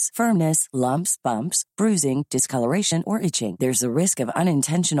 tenderness, firmness, lumps, bumps, bruising, discoloration, or itching. There's a risk of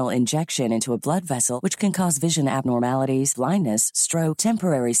unintentional injection into a blood vessel, which can cause vision abnormalities, blindness, stroke,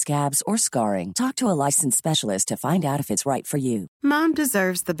 temporary scabs, or scarring. Talk to a licensed specialist to find out if it's right for you. Mom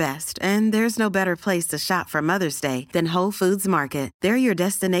deserves the best, and there's no better place to shop for Mother's Day than Whole Foods Market. They're your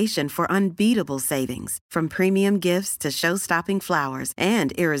destination for unbeatable savings, from premium gifts to show-stopping flowers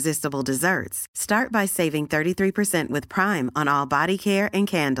and irresistible desserts. Start by saving 33% with Prime on all body care and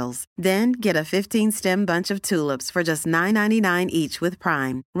candles. Then get a 15-stem bunch of tulips for just $9.99 each with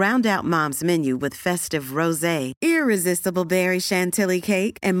Prime. Round out Mom's menu with festive rosé, irresistible berry chantilly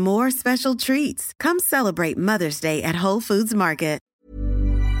cake, and more special treats. Come celebrate Mother's Day at Whole Foods Market.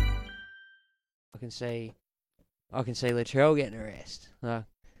 I can see Latrell getting a rest.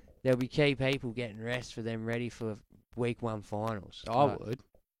 There'll be key people getting rest for them ready for week 1 finals. I would.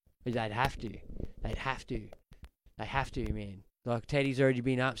 But they'd have to. They have to, man. Like, Teddy's already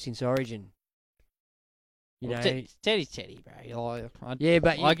been up since Origin. You know, Teddy's Teddy, bro. I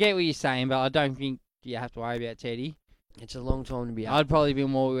get what you're saying, but I don't think you have to worry about Teddy. It's a long time to be up. I'd probably be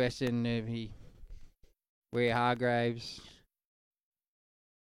more resting if he Rhea Hargraves,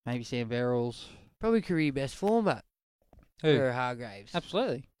 maybe Sam Verrills. Probably career best form, but Rhea Hargraves.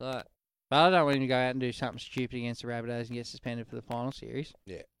 Absolutely. But I don't want him to go out and do something stupid against the Rabbitohs and get suspended for the final series.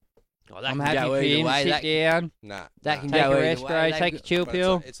 Yeah. Oh, I'm happy for him to sit down. That can take go a rest, either way. bro. Take a chill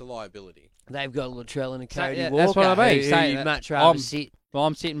pill. It's a liability. They've got Latrell and a Cody yeah, Walker. that's what I mean. Who you'd much rather sit. Well,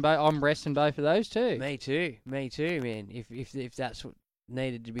 I'm resting both of those too. Me too, man. If that's what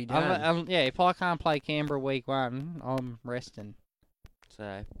needed to be done. If I can't play Canberra week 1, I'm resting.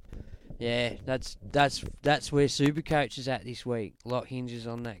 So, yeah, that's where Supercoach is at this week. A lot hinges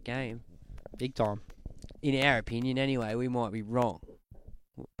on that game. Big time. In our opinion, anyway. We might be wrong,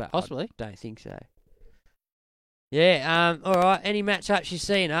 but possibly. I don't think so. Yeah. All right. Any matchups you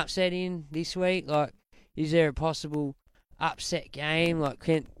see an upset in this week? Like, is there a possible upset game? Like,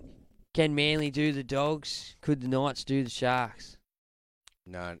 can Manly do the Dogs? Could the Knights do the Sharks?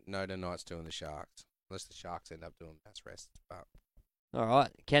 No, the Knights doing the Sharks. Unless the Sharks end up doing mass rest. But all right.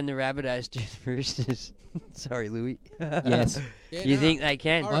 Can the Rabbitohs do the Roosters? Sorry, Louis. Yes. You think they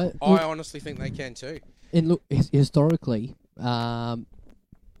can? I honestly think they can too. And look, historically,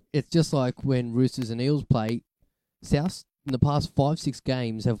 it's just like when Roosters and Eels play. South in the past 5-6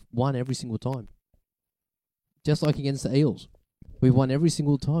 games have won every single time. Just like against the Eels, we've won every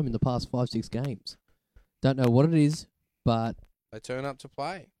single time in the past 5-6 games. Don't know what it is, but they turn up to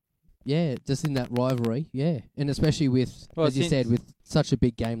play. Yeah, just in that rivalry, yeah, and especially with, as you said, with such a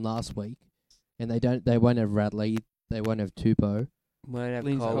big game last week, and they won't have Radley, they won't have Tupou, won't have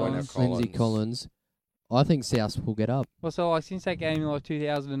Lindsay Collins. I think South will get up. Well, so like since that game in like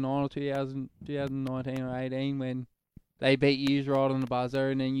 2009 or 2019 or 18 when they beat Hughes right on the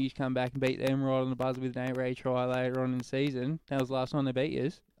buzzer and then Hughes come back and beat them right on the buzzer with an 8-ray try later on in the season. That was the last time they beat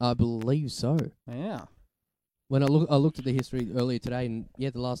Hughes. I believe so. Yeah. When I looked at the history earlier today, and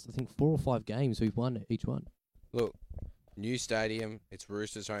the last, I think, 4 or 5 games we've won each one. Look, new stadium, it's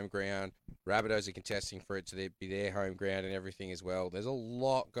Roosters' home ground. Rabbitohs are contesting for it to be their home ground and everything as well. There's a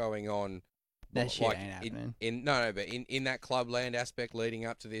lot going on. That shit ain't happening. But in that clubland aspect leading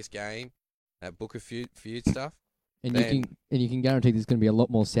up to this game, that Book of Feud stuff. And you can guarantee there's going to be a lot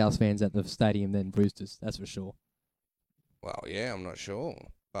more South fans at the stadium than Roosters. That's for sure. Well, yeah, I'm not sure,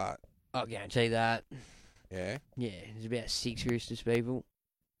 but I'll guarantee that. Yeah. Yeah, there's about 6 Roosters people.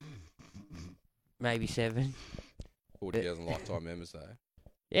 Maybe 7. 40,000 lifetime members, though.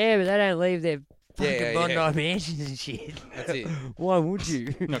 Yeah, but they don't leave their fucking Yeah, Bondi yeah. mansions and shit. That's it. Why would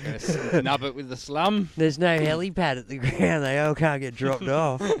you? Not going to snub it with the slum. There's no helipad at the ground. They all can't get dropped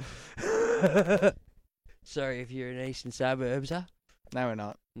off. Sorry if you're in eastern suburbs, huh? No, we're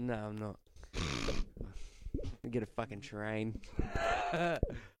not. No, I'm not. We get a fucking train.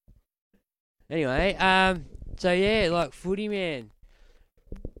 Anyway, so yeah, like footy, man.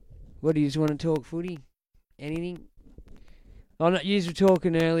 What do you just want to talk footy? Anything? Oh, no, you were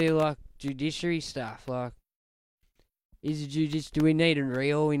talking earlier, like judiciary stuff. Like, is it do we need a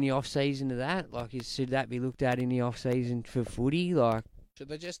reel in the off season to that? Like, should that be looked at in the off season for footy? Like, should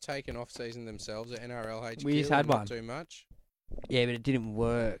they just take an off season themselves at NRL HQ? We just had not one. Too much. yeah, but it didn't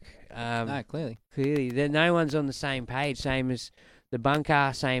work. No, clearly. Clearly, no one's on the same page. Same as the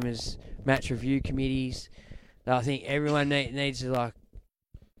bunker, same as match review committees. I think everyone needs to like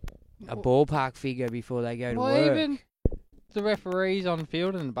a ballpark figure before they go to Well, work. even the referees on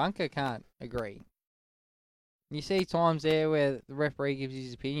field and the bunker can't agree. You see times there where the referee gives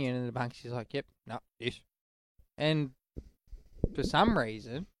his opinion and the bunker's just like, yep, no, this. And for some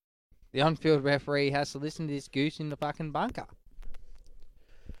reason, the on-field referee has to listen to this goose in the fucking bunker.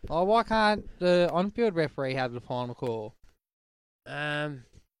 Oh, why can't the on-field referee have the final call?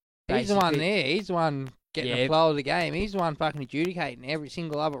 He's the one there. He's the one getting the flow of the game. He's the one fucking adjudicating every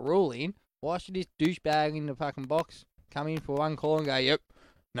single other ruling. Why should this douchebag in the fucking box come in for one call and go, yep,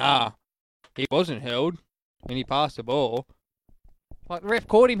 nah, he wasn't held when he passed the ball? Like, the ref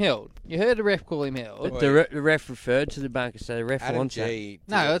caught him held. You heard the ref call him held. But the ref referred to the bunker, so the ref Adam wants G.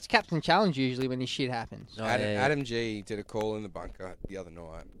 that. No, it's captain challenge usually when this shit happens. Adam G did a call in the bunker the other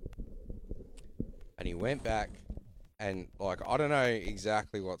night, and he went back, and like I don't know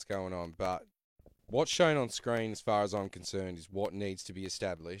exactly what's going on, but what's shown on screen, as far as I'm concerned, is what needs to be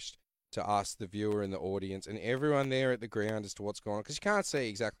established to ask the viewer and the audience and everyone there at the ground as to what's going on, because you can't see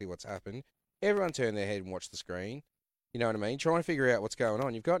exactly what's happened. Everyone turn their head and watch the screen. You know what I mean? Try and figure out what's going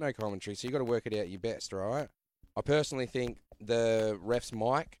on. You've got no commentary, so you've got to work it out your best, right? I personally think the ref's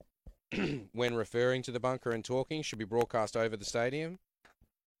mic, when referring to the bunker and talking, should be broadcast over the stadium,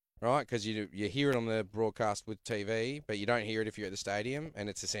 right? Because you hear it on the broadcast with TV, but you don't hear it if you're at the stadium, and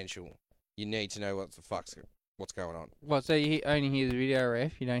it's essential. You need to know what's going on. What, so you only hear the video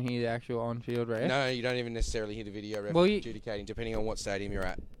ref, you don't hear the actual on-field ref? No, you don't even necessarily hear the video ref adjudicating, depending on what stadium you're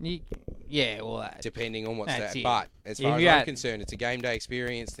at. Yeah, well, depending on what that's stadium. it. But as far as I'm concerned, it's a game day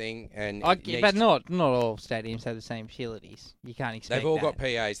experience thing, and but not all stadiums have the same facilities. You can't expect they've all that. got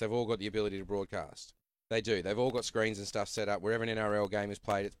PAs. They've all got the ability to broadcast. They do. They've all got screens and stuff set up. Wherever an NRL game is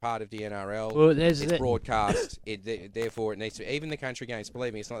played, it's part of the NRL. Well, it's broadcast. Therefore, it needs to. Even the country games.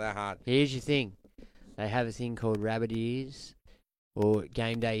 Believe me, it's not that hard. Here's your thing. They have a thing called rabbit ears or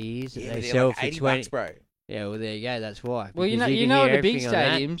game day ears that they they're sell like for 80 $20. bucks, bro. Yeah, well, there you go. That's why. Well, you Because know, can at the hear big everything on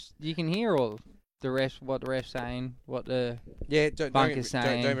that. stadiums, you can hear all the refs, what the ref's saying, what the bunker's Don't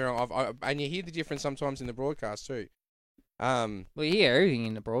saying. get me wrong. And you hear the difference sometimes in the broadcast too. Well, you hear everything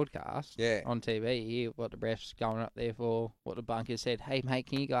in the broadcast. Yeah. On TV, you hear what the ref's going up there for, what the bunker said. Hey, mate,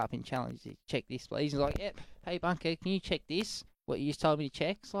 can you go up and challenge this? Check this, please? He's like, yep. Hey, bunker, can you check this? What you just told me to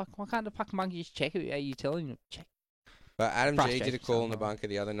check? It's like, why can't the fucking bunker just check it? Are you telling him to check? But Adam G Frustrates did a me call in the sometimes. bunker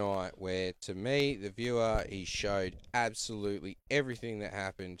the other night where, to me, the viewer, he showed absolutely everything that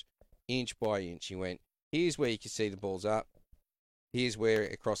happened, inch by inch. He went, here's where you can see the ball's up. Here's where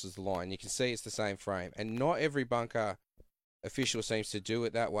it crosses the line. You can see it's the same frame. And not every bunker official seems to do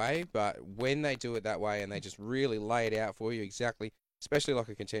it that way, but when they do it that way and they just really lay it out for you exactly, especially like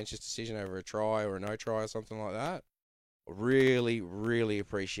a contentious decision over a try or a no try or something like that, really, really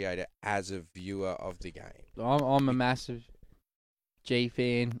appreciate it as a viewer of the game. I'm a massive G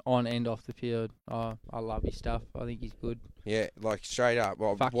fan on and off the field. I love his stuff. I think he's good. Yeah, like straight up.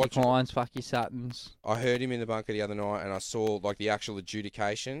 Well, Fuck your Clines, fuck your Suttons. I heard him in the bunker the other night and I saw like the actual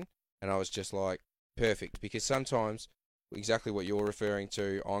adjudication and I was just like, perfect. Because sometimes, exactly what you're referring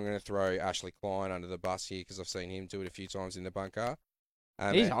to, I'm going to throw Ashley Klein under the bus here because I've seen him do it a few times in the bunker.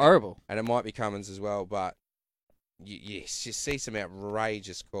 He's horrible. And it might be Cummins as well, but you see some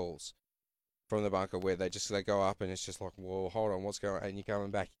outrageous calls from the bunker where they go up and it's just like, whoa, hold on, what's going on? And you're coming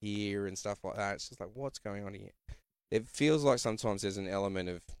back here and stuff like that. It's just like, what's going on here? It feels like sometimes there's an element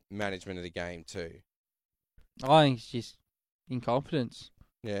of management of the game too. I think it's just incompetence.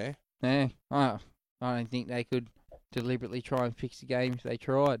 Yeah? Yeah. I don't think they could deliberately try and fix the game if they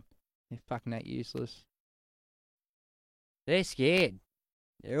tried. They're fucking that useless. They're scared.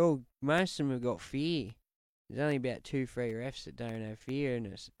 Most of them have got fear. There's only about 2-3 refs that don't have fear,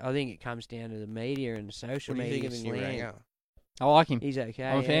 and I think it comes down to the media and the social What do you media think of the new slang. Ranger? I like him. He's okay.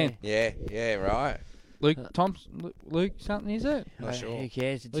 I'm a fan. Yeah, right. Luke Luke something, is it? Not sure. Who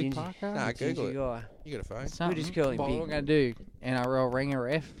cares? It's Luke ginger. Parker? Nah, It's ginger Google it. guy. You got a phone. Something. just call him What Big. we're going to do? NRL ringer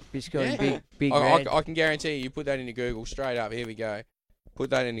ref. Just call him Big I Red. can guarantee you put that into Google straight up. Here we go. Put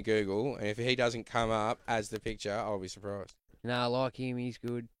that into Google, and if he doesn't come up as the picture, I'll be surprised. No, I like him. He's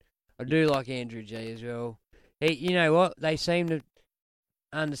good. I do like Andrew G as well. You know what? They seem to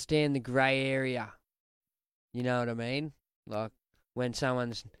understand the grey area. You know what I mean? Like when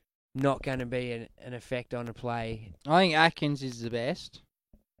someone's not going to be an effect on a play. I think Atkins is the best.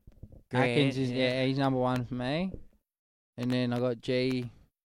 Grant, Atkins is yeah. he's number one for me. And then I got G,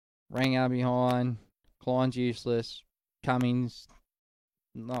 Ranger behind, Klein's useless, Cummings,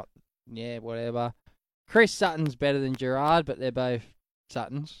 whatever. Chris Sutton's better than Gerard, but they're both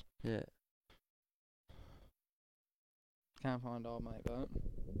Suttons. Yeah. Can't find old mate, but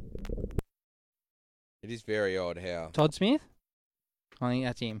It is very odd how Todd Smith. I think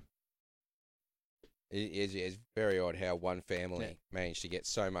that's him. it is very odd how one family managed to get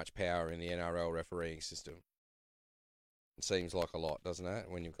so much power in the NRL refereeing system. It seems like a lot, doesn't it?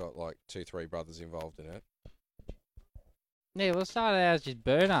 When you've got like 2-3 brothers involved in it. Yeah, well, it started out as just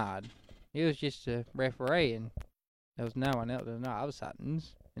Bernard. He was just a referee, and there was no one else. There was no other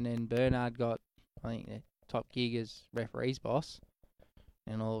Suttons. And then Bernard got, I think, the top gig as referee's boss.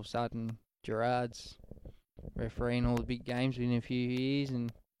 And all of a sudden, Gerard's refereeing all the big games within a few years.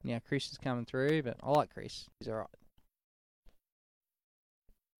 And, yeah, Chris is coming through, but I like Chris. He's all right.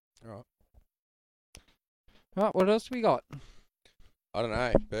 All right. Right, what else we got? I don't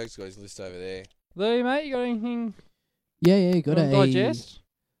know. Berg's got his list over there. Lou, mate, you got anything? Yeah, got you a wanna digest?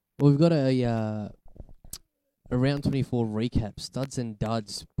 Well, we've got a round 24 recap, Studs and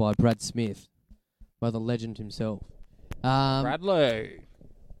Duds by Brad Smith, by the legend himself. Bradley.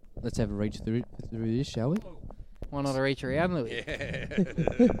 Let's have a reach through this, shall we? Why not a reach around, Louis? Yeah.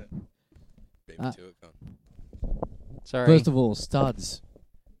 Beat me to it, Con. Sorry. First of all, Studs.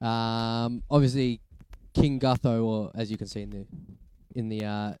 Obviously, King Gutho, or as you can see in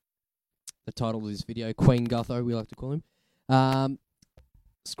the title of this video, Queen Gutho, we like to call him.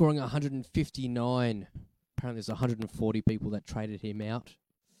 Scoring 159. Apparently there's 140 people that traded him out,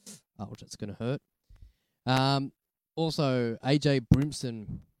 which that's going to hurt. Also, AJ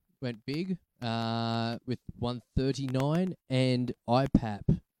Brimson went big with 139, and IPAP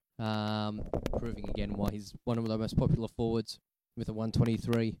proving again why he's one of the most popular forwards with a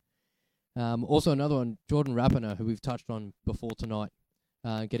 123. Also another one, Jordan Rapiner, who we've touched on before tonight,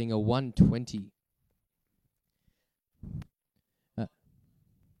 getting a 120.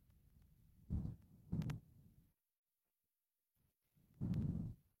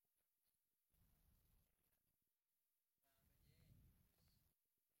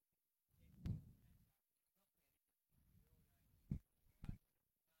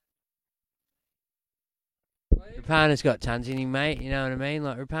 Rapana's got tons in him, mate. You know what I mean?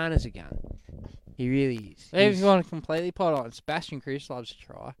 Like, Rapana's a gun. He really is. If you want to completely pot on, Sebastian Cruz loves to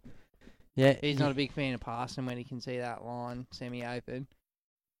try. Yeah. He's not a big fan of passing when he can see that line semi-open.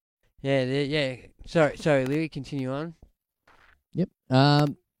 Yeah. Sorry, Louis, continue on. Yep.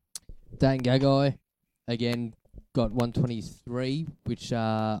 Dan Gagai, again, got 123, which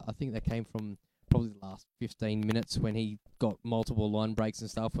I think that came from probably the last 15 minutes when he got multiple line breaks and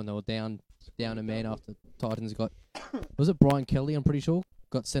stuff when they were down a man after Titans got... Was it Brian Kelly, I'm pretty sure,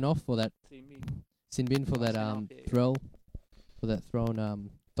 got sent off for that... Sin bin for that throw. For that throw on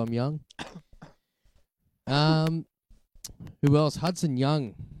Dom Young. Who else? Hudson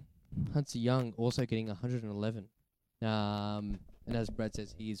Young also getting 111. And as Brad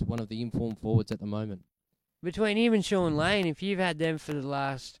says, he is one of the informed forwards at the moment. Between him and Sean Lane, if you've had them for the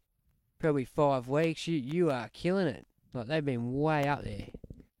last probably 5 weeks, you are killing it. Like, they've been way up there,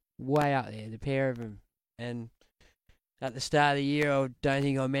 the pair of them. And at the start of the year, I don't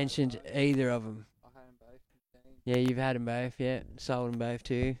think I mentioned either of them. I had them both. Yeah, you've had them both. Yeah, sold them both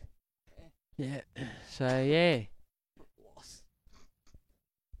too. Yeah. So yeah.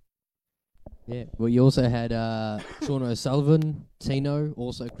 Yeah. Well, you also had Sean O'Sullivan, Tino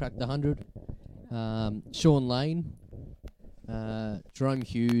also cracked 100. Sean Lane, Jerome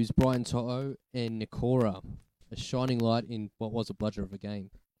Hughes, Brian To'o, and Nikora. A shining light in what was a bludger of a game.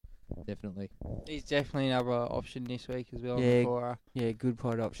 Definitely. He's definitely another option this week as well. Yeah, Nikora. yeah, good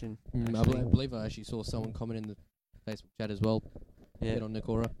pod option. I believe I actually saw someone comment in the Facebook chat as well. Yeah. On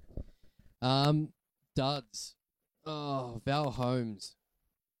Nikora. Duds. Oh, Val Holmes.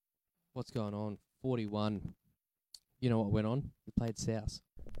 What's going on? 41. You know what went on? We played South.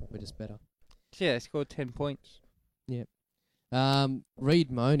 We're just better. Yeah, they scored 10 points. Yep.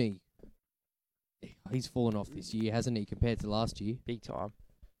 Reid Money. He's fallen off this year, hasn't he, compared to last year? Big time.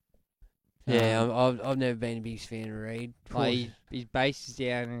 Yeah, I've never been a big fan of Reid. Like, his base is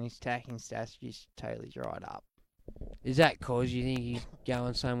down and his attacking stats just totally dried up. Is that cause you think he's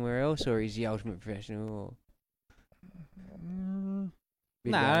going somewhere else, or is he ultimate professional? Or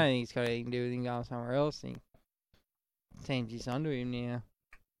No, I don't think it's got anything to do with him going somewhere else. I think team's just under him now.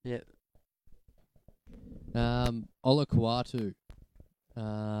 Yep. Ola Kawatu.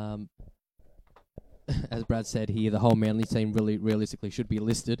 As Brad said here, the whole Manly team really realistically should be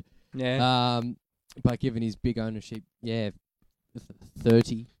listed. Yeah. But given his big ownership,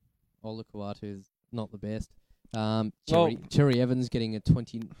 30. Ola Kawatu is not the best. Cherry Evans getting a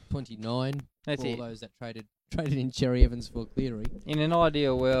 29. That's for all it. those that traded in Cherry Evans for Cleary. In an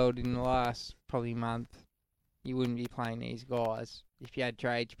ideal world, in the last probably month, you wouldn't be playing these guys. If you had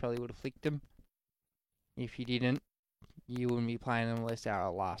trades, you probably would have flicked them. If you didn't, you wouldn't be playing them unless they were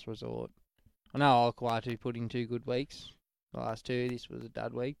a last resort. I know Olakawatu put in 2 good weeks. The last 2, this was a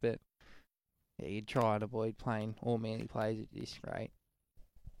dud week, but yeah, you'd try and avoid playing all Manly players at this rate.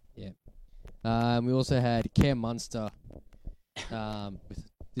 Yeah. We also had Cam Munster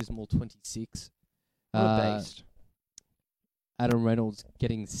with dismal 26. What a beast. Adam Reynolds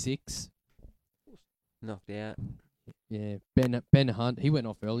getting 6. Knocked out. Yeah. Ben Hunt, he went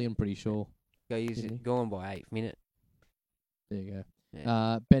off early, I'm pretty sure. Gone by 8th minute. There you go.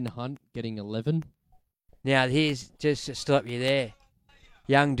 Yeah. Ben Hunt getting 11. Now, here's just to stop you there.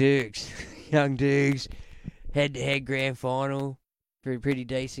 Young Dukes. Young Dukes. Head-to-head grand final for a pretty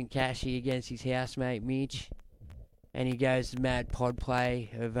decent cash here against his housemate, Mitch. And he goes to mad pod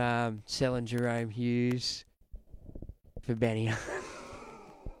play of selling Jerome Hughes for Benny Hunt.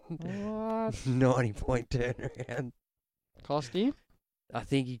 What? 90-point turnaround. Cost him? I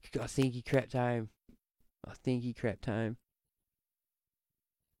think he crept home.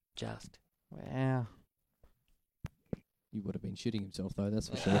 Just. Wow. He would have been shitting himself though, that's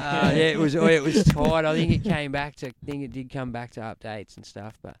for sure. Yeah, it was tight. I think it did come back to updates and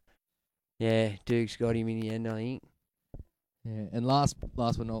stuff, but yeah, Duke's got him in the end, I think. Yeah, and last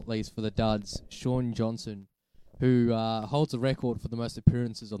but not least for the duds, Sean Johnson, who holds a record for the most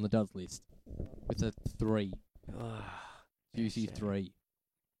appearances on the duds list with a 3. Juicy 3.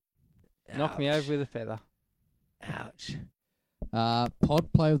 Knock me over with a feather. Ouch.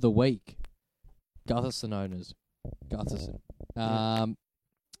 Pod play of the week, Gutherson owners. Gutherson.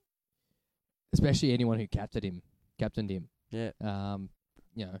 Especially anyone who captained him. Yeah.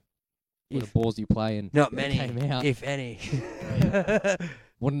 You know, what a ballsy play and not many, came out. if any.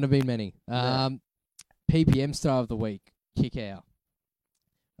 Wouldn't have been many. PPM star of the week, Kick Out.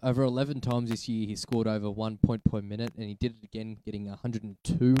 Over 11 times this year, he scored over 1 point per minute, and he did it again, getting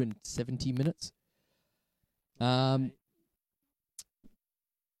 102 in 70 minutes.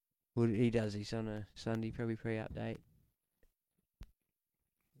 Well, he does this on a Sunday, probably pre-update.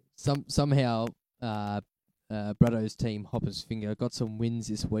 Somehow, Brado's team, Hopper's Finger, got some wins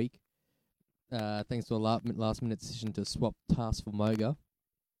this week. Thanks to a last-minute decision to swap tasks for Moga.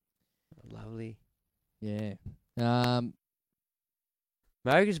 Lovely. Yeah.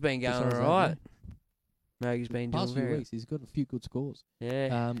 Moga's been going Besides that, alright. Moga's been doing past few very. weeks, he's got a few good scores.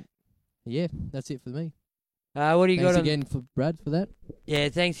 Yeah. Yeah, that's it for me. What do you Thanks got again for Brad for that. Yeah,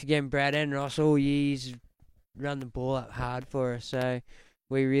 thanks again, Brad and Ross. All years run the ball up hard for us, so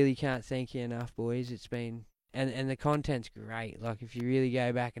we really can't thank you enough, boys. It's been and the content's great. Like if you really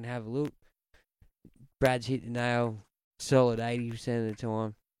go back and have a look, Brad's hit the nail solid 80% of the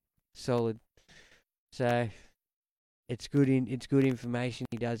time, solid. So it's good information.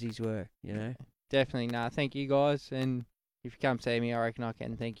 He does his work, you know. Definitely, thank you guys, and if you come see me, I reckon I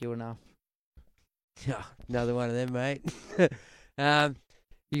can thank you enough. Oh, another one of them, mate.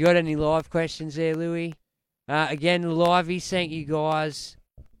 You got any live questions there, Louis? Again, liveys, thank you guys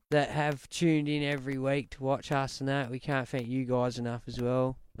that have tuned in every week to watch us and that. We can't thank you guys enough as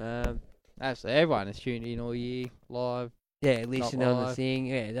well. Absolutely, everyone has tuned in all year, live. Yeah, listen on the live. thing.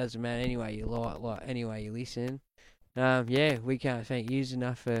 Yeah, it doesn't matter anyway you anyway you listen. Yeah, we can't thank you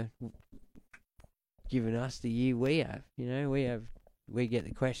enough for giving us the year we have. You know, we get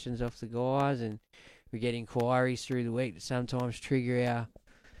the questions off the guys, and we get inquiries through the week that sometimes trigger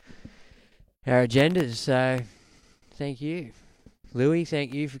our agendas. So, thank you, Louis.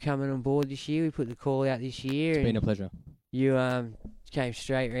 Thank you for coming on board this year. We put the call out this year. It's been a pleasure. You came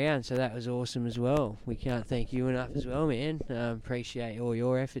straight round, so that was awesome as well. We can't thank you enough as well, man. Appreciate all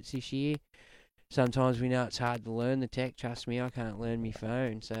your efforts this year. Sometimes we know it's hard to learn the tech. Trust me, I can't learn my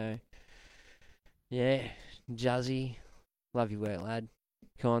phone. So, yeah, Juzzy. Love your work, lad.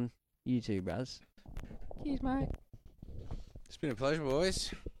 Con, You too, bros. Cheers, mate. It's been a pleasure,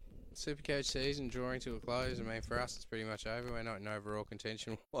 boys. Supercoach season drawing to a close. I mean, for us, it's pretty much over. We're not in overall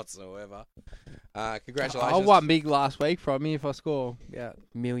contention whatsoever. Congratulations. I won big last week from you if I score. Yeah.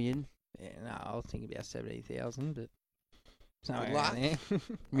 Million. Yeah, no, I was thinking about 70,000, but Good luck.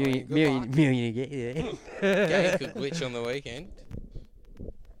 Million to get you there. Game could glitch on the weekend.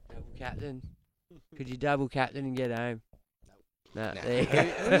 Double captain. Could you double captain and get home? No.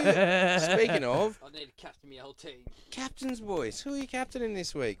 Nah. Speaking of, I need to captain my whole team. captains, boys, who are you captaining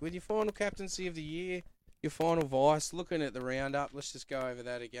this week? With your final captaincy of the year, your final vice, looking at the roundup, let's just go over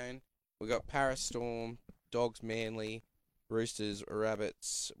that again. We've got Paris Storm, Dogs Manly, Roosters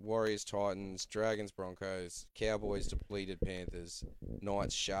Rabbits, Warriors Titans, Dragons Broncos, Cowboys Depleted Panthers,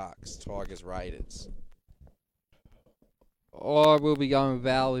 Knights Sharks, Tigers Raiders. I will be going with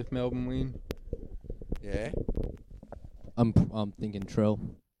Val if Melbourne win. Yeah? I'm thinking Trell.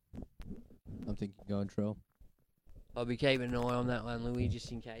 I'm thinking going Trell. I'll be keeping an eye on that one, Louis,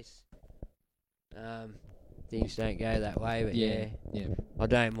 just in case things don't go that way. But yeah, I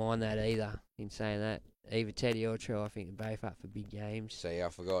don't mind that either. In saying that, either Teddy or Trell, I think they're both up for big games. See, I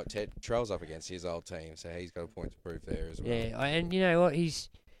forgot. Trell's up against his old team, so he's got a point to prove there as well. Yeah, and you know what?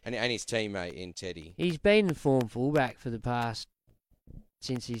 And his teammate in Teddy. He's been the form fullback for the past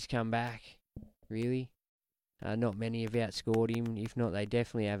since he's come back. Really, not many have outscored him. If not, they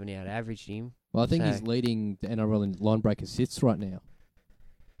definitely haven't out-averaged him. Well, I think he's leading the NRL in line break assists right now.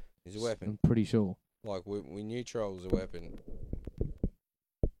 He's a weapon. I'm pretty sure. Like, we knew Troll was a weapon.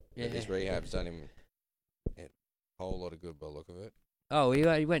 Yeah. His rehab's done him a whole lot of good by the look of it. Oh,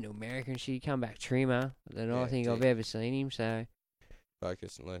 he went to America and she come back trimmer than I think I've ever seen him. So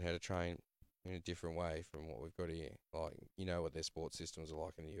focus and learn how to train in a different way from what we've got here. Like, you know what their sports systems are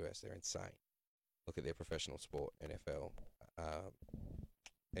like in the US. They're insane. Look at their professional sport, NFL. I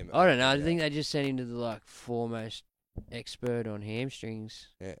don't know. I think they just sent him to the foremost expert on hamstrings.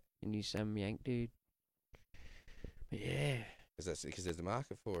 Yeah. And he's some yank dude. But yeah. Because there's a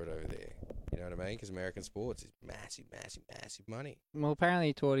market for it over there. You know what I mean? Because American sports is massive, massive, massive money. Well, apparently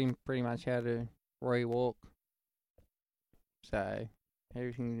he taught him pretty much how to re-walk. So,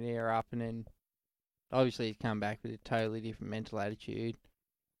 everything there up, and then obviously he's come back with a totally different mental attitude.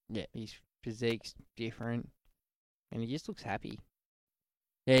 Yeah. His physique's different, and he just looks happy.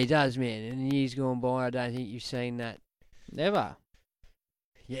 Yeah, he does, man. And in years gone by, I don't think you've seen that. Never.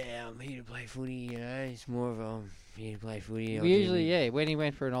 Yeah, I'm here to play footy, you know. It's more of I'm here to play footy. Usually, when he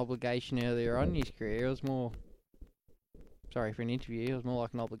went for an obligation earlier on in his career, it was more... Sorry, for an interview, it was more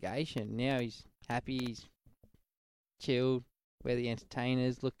like an obligation. Now he's happy, he's chilled. We're the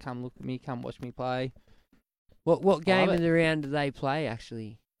entertainers. Look, come look at me, come watch me play. What game of the round do they play,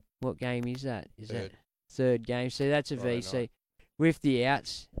 actually? What game is that? Is that third game? So that's a VC. Night. With the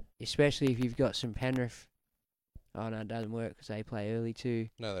outs, especially if you've got some Penrith. Oh, no, it doesn't work because they play early too.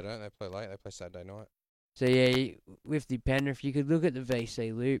 No, they don't. They play late. They play Saturday night. So, yeah, with the Penrith, you could look at the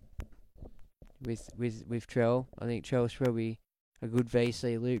VC loop with Trell. I think Trell's probably a good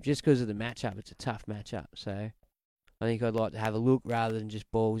VC loop. Just because of the matchup, it's a tough matchup. So, I think I'd like to have a look rather than just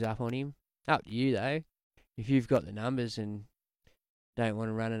balls up on him. Up to you, though. If you've got the numbers and don't want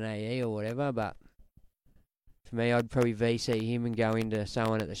to run an AE or whatever, but for me, I'd probably VC him and go into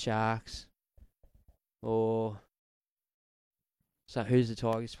someone at the Sharks. Or... So who's the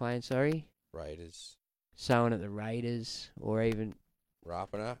Tigers playing, sorry? Raiders. Someone at the Raiders, or even...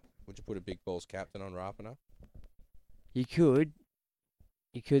 Rapana. Would you put a big balls captain on Rapana? You could.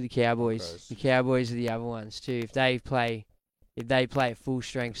 You could, the Cowboys. Broncos. The Cowboys are the other ones too. If they play a full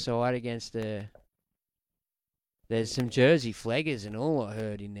strength side against there's some Jersey flaggers and all I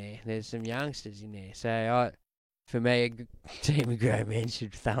heard in there. There's some youngsters in there. So for me, a team of grown men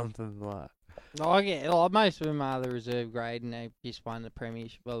should thump them most of them are the reserve grade and they just won the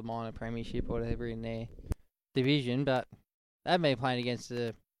premiership, the minor premiership or whatever in their division, but they've been playing against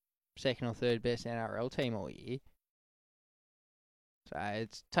the second or third best NRL team all year. So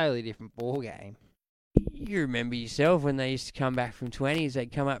it's a totally different ball game. You remember yourself when they used to come back from 20s, they'd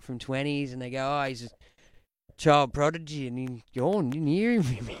come up from 20s and they go, oh, he's a child prodigy, and you go on, you didn't hear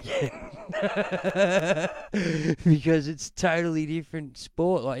him again. Because it's totally different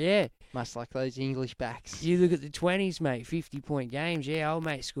sport. Much like those English backs. You look at the 20s, mate, 50-point games. Yeah, old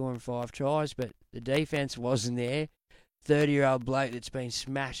mate scoring 5 tries, but the defence wasn't there. 30-year-old bloke that's been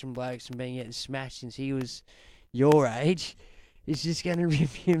smashing blokes and been getting smashed since he was your age is just going to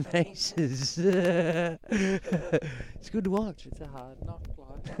rip your faces. It's good to watch. It's a hard knock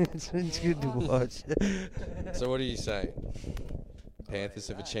bloke. It's good to watch. So what do you say? Panthers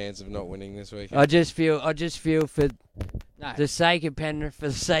have a chance of not winning this weekend? I just feel for No. the sake of Penrith for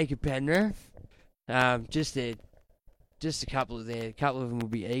the sake of Penrith. Just a couple of them will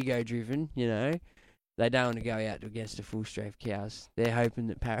be ego driven, you know. They don't want to go out against the full strength cows. They're hoping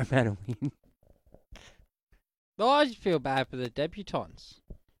that Parramatta win. Well, I just feel bad for the debutants.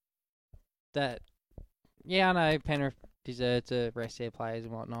 I know Penrith deserve to rest their players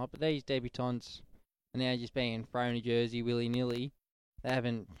and whatnot, but these debutants are now just being thrown a jersey willy-nilly. They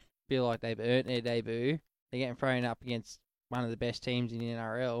haven't feel like they've earned their debut. They're getting thrown up against one of the best teams in the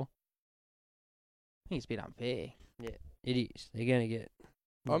NRL. I think it's a bit unfair. Yeah, it is. They're going to get...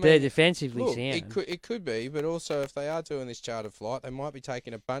 I mean, they're defensively look, sound. It could be, but also if they are doing this chartered flight, they might be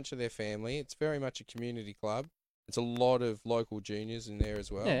taking a bunch of their family. It's very much a community club. It's a lot of local juniors in there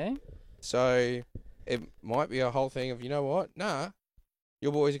as well. Yeah. So it might be a whole thing of, you know what? Nah,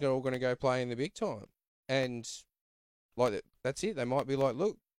 your boys are all going to go play in the big time. And like that's it. They might be like,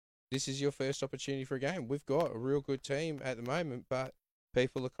 look, this is your first opportunity for a game. We've got a real good team at the moment, but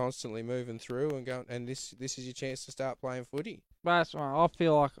people are constantly moving through and going, and this is your chance to start playing footy. That's right. I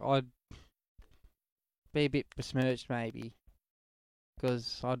feel like I'd be a bit besmirched maybe,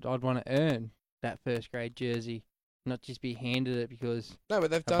 because I'd want to earn that first grade jersey, not just be handed it because No, but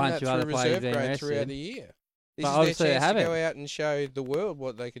they've done that through reserve grade throughout the year. This is their chance to go out and show the world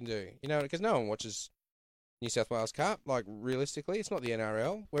what they can do. You know, because no one watches New South Wales Cup. Like, realistically, it's not the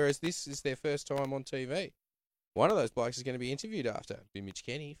NRL, whereas this is their first time on TV. One of those blokes is going to be interviewed after. Be Mitch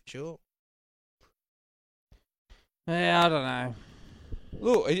Kenny, for sure. Yeah, I don't know.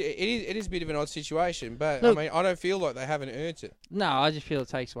 Look, it is a bit of an odd situation, but Look, I mean, I don't feel like they haven't earned it. No, I just feel it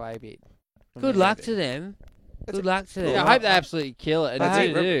takes away a bit. Good luck to them. Good luck to them. Yeah, I hope they absolutely kill it. That's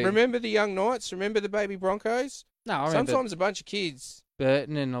it. Do. Remember the young Knights? Remember the baby Broncos? No, I remember sometimes a bunch of kids.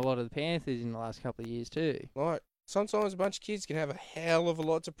 Burton and a lot of the Panthers in the last couple of years too. Like, sometimes a bunch of kids can have a hell of a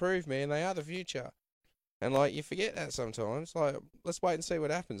lot to prove, man. They are the future. And, like, you forget that sometimes. Like, let's wait and see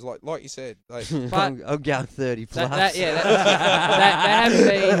what happens. Like you said. Like, I'm going 30 plus. That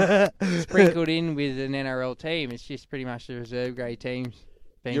haven't been sprinkled in with an NRL team. It's just pretty much the reserve grade teams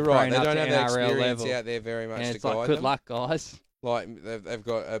being you're right. They thrown don't up have to the NRL experience level. out there very much And to it's guide like, them. good luck, guys. Like, they've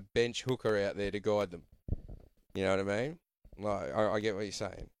got a bench hooker out there to guide them. You know what I mean? Like, I get what you're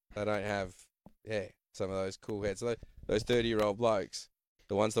saying. They don't have, some of those cool heads. Those 30-year-old blokes,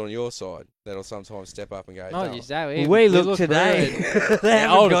 the ones that are on your side, that'll sometimes step up and go, Not "No." just that. We look today. They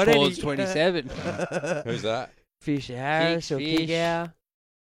haven't oldest got any. forward's 27. Who's that? Fisher Harris or Fish. Kickow.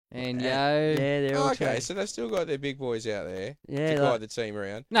 And Yo. Yeah, they're all Okay, two. so they've still got their big boys out there Yeah, to like- guide the team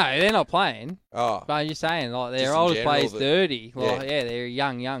around. No, they're not playing. Oh. But I'm just saying, like, Just their in oldest general, player's that- 30. Well, yeah. yeah, they're a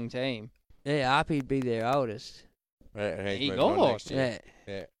young team. Yeah, RP'd be their oldest. And he's He moving on gone. next year.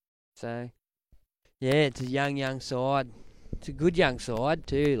 Yeah. So, yeah, it's a young side. It's a good young side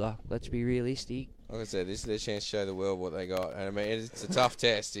too. Like, let's be realistic. Like I said, this is their chance to show the world what they got. And I mean, it's a tough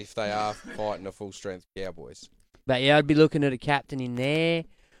test if they are fighting a full-strength Cowboys. But yeah, I'd be looking at a captain in there.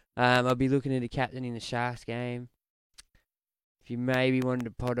 I'd be looking at a captain in the Sharks game. If you maybe wanted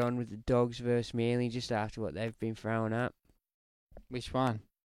to pot on with the Dogs versus Manly just after what they've been throwing up. Which one?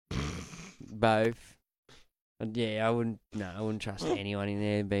 Both. And yeah, I wouldn't trust anyone in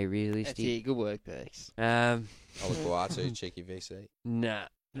there to be realistic. That's it. Good work, Perks. I was Boatu, cheeky VC. Nah.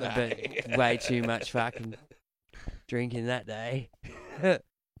 No. But way too much fucking drinking that day.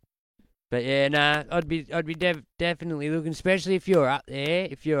 But yeah, nah, I'd be definitely looking, especially if you're up there.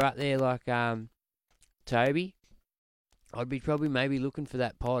 If you're up there like Toby, I'd be probably maybe looking for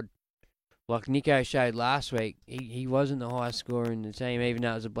that pod. Like Nico showed last week, he wasn't the highest scorer in the team, even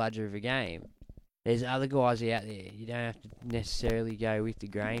though it was a bludger of a game. There's other guys out there. You don't have to necessarily go with the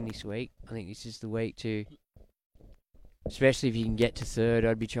grain this week. I think this is the week to, especially if you can get to third,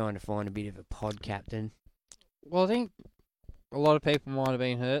 I'd be trying to find a bit of a pod captain. Well, I think a lot of people might have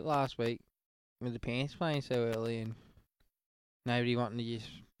been hurt last week with the Panthers playing so early and nobody wanting to just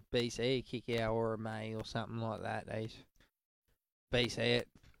BC a kick out or a May or something like that. They just BC it,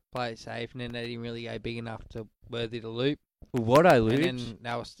 play it safe, and then they didn't really go big enough to worthy to loop. Well, what I And lose? then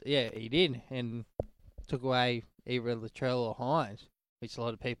that was, he did, and took away either Latrell or Hines, which a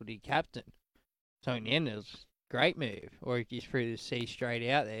lot of people did captain. So in the end, it was a great move. Or if you threw the C straight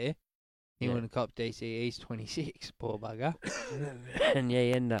out there, he Yeah. wouldn't have copped DCE's 26, poor bugger. And yeah,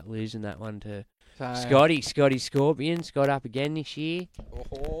 you end up losing that one to So, Scotty Scorpions got up again this year.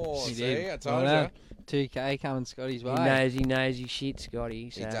 Oh, He see, did. I told Well, you. 2K coming Scotty's way. He knows his shit,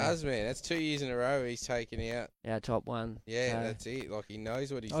 Scotty. So He does, man. That's 2 years in a row he's taken out. our top one. Yeah, so. that's it. Like, he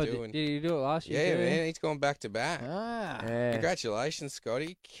knows what he's Oh, doing. did he do it last year? Yeah, too? man. He's gone back to back. Ah. Yeah. Congratulations,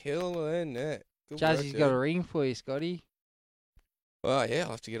 Scotty. Killing it. Good Jazzy's work, got dude. a ring for you, Scotty. Well, yeah,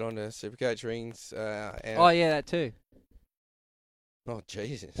 I'll have to get on to Supercoach rings. And Oh, yeah, that too. Oh,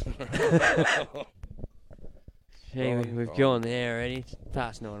 Jesus. Gee, we've gone there already. It's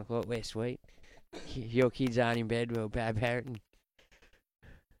past 9 o'clock. We're sweet. If your kids aren't in bed, we're bad parenting.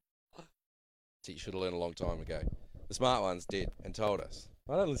 You should have learned a long time ago. The smart ones did and told us.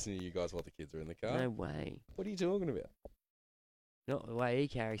 I don't listen to you guys while the kids are in the car. No way. What are you talking about? Not the way he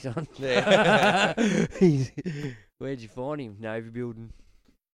carries on. Yeah. Where'd you find him? Navy building.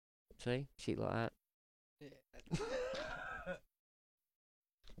 See? Shit like that.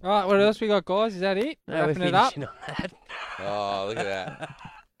 Right, what else we got, guys? Is that it? No, Wrapping we're it up? finishing on that. Oh, look at that.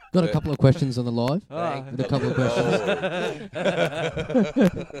 Got a couple of questions on the live. Oh. Got a couple of questions.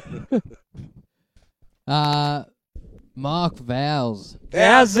 Mark Vowles.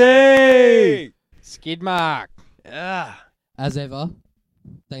 Vowsy! Skid Mark. As ever.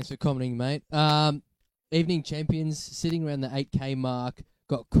 Thanks for commenting, mate. Evening champions sitting around the 8K mark.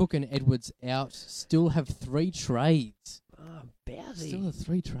 Got Cook and Edwards out. Still have 3 trades. Oh, Bowsy. Still have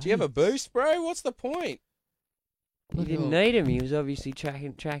 3 trades. Do you have a boost, bro? What's the point? He didn't need him. He was obviously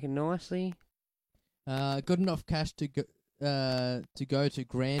tracking nicely. Got enough cash to go to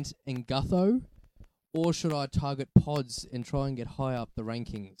Grant and Gutho, or should I target Pods and try and get high up the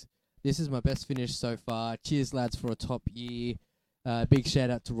rankings? This is my best finish so far. Cheers, lads, for a top year. Big shout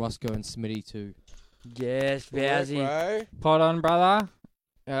out to Roscoe and Smitty too. Yes, Bowsy. Pod on, brother.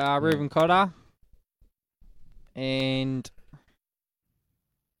 Reuben Cotter. And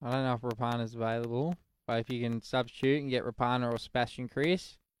I don't know if Rapana's available, but if you can substitute and get Rapana or Sebastian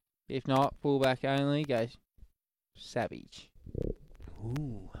Chris. If not, fullback only, go Savage.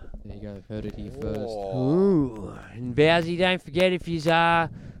 Ooh. There you go. Heard it here first. Ooh. And Bowsy, don't forget if you are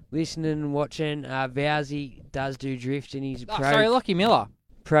listening and watching, Bowsy does do drift and he's Lockie Miller.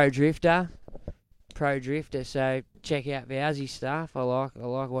 Pro drifter, so check out Bowsy's stuff. I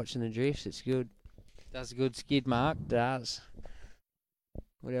like watching the drifts. It's good. Does a good skid, Mark. Does.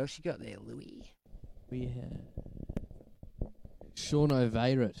 What else you got there, Louis? We have Sean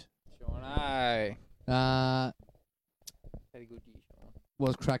O'Veirat. Sean Had a good year, Sean.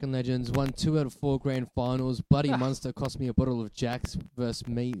 Was Kraken Legends. Won 2 out of 4 grand finals. Buddy Munster cost me a bottle of Jack's versus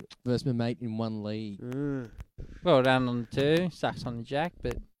my mate in 1 league. Well done on the 2. Sucks on the Jack,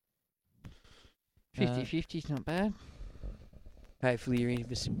 but 50-50's not bad. Hopefully you're in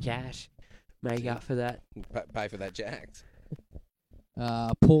for some cash. Make up for that. Pay for that Jacked.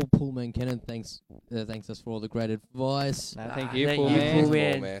 Paul Pullman Cannon thanks us for all the great advice. Thank you,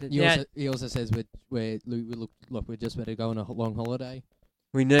 Pullman. He also says we look like we're just about to go on a long holiday.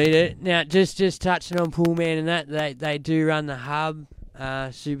 We need it. Now, just touching on Pullman and that, they do run the hub,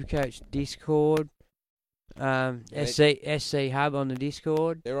 Supercoach Discord, SC Hub on the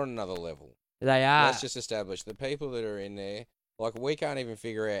Discord. They're on another level. They are. Let's just establish the people that are in there. Like, we can't even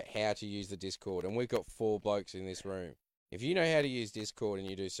figure out how to use the Discord, and we've got 4 blokes in this room. If you know how to use Discord and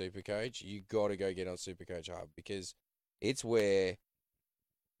you do Supercoach, you got to go get on Supercoach Hub, because it's where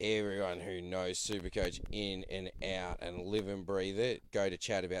everyone who knows Supercoach in and out and live and breathe it go to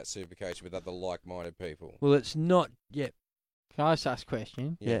chat about Supercoach with other like-minded people. Well, it's not yet. Can I just ask a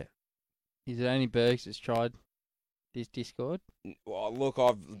question? Yeah. Is it only Bergs that's tried this Discord? Well, look,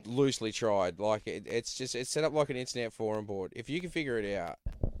 I've loosely tried. Like, it's set up like an internet forum board. If you can figure it out,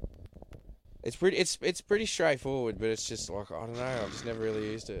 it's pretty straightforward. But it's just like, I don't know. I've just never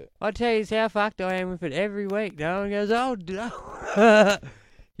really used it. I tell you how fucked I am with it every week. No one goes, oh no.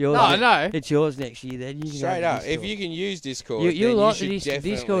 No. It's yours next year. Then you can Straight have up, Discord. if you can use Discord, you then like you the should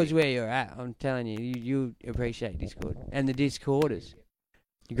definitely. Discord's where you're at. I'm telling you, you appreciate Discord and the Discorders.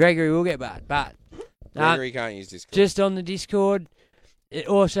 Gregory will get bad, but Gregory can't use Discord. Just on the Discord, it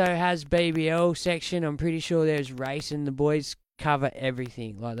also has BBL section. I'm pretty sure there's racing. The boys cover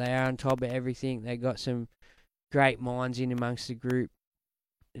everything. Like, they are on top of everything. They got some great minds in amongst the group,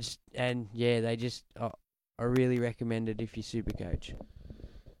 and yeah, they just I really recommend it if you're Supercoach.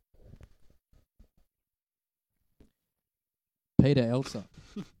 Peter Elsa.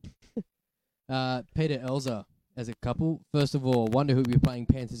 Peter Elsa as a couple. First of all, I wonder who will be playing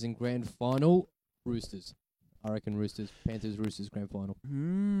Panthers in grand final. Roosters. I reckon Roosters. Panthers, Roosters grand final.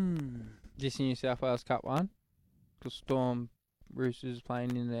 This New South Wales Cup one. Because Storm Roosters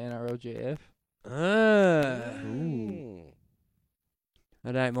playing in the NRLGF.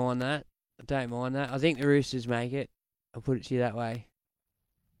 I don't mind that. I think the Roosters make it. I'll put it to you that way.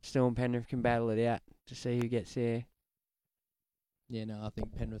 Storm Penrith can battle it out to see who gets there. Yeah, no, I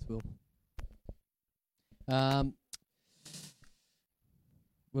think Penrith will.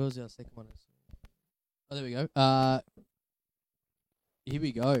 Where was our second one? Oh, there we go. Here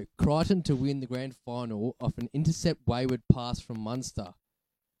we go. Crichton to win the grand final off an intercept wayward pass from Munster.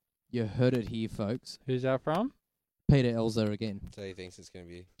 You heard it here, folks. Who's that from? Peter Elzer again. So he thinks it's going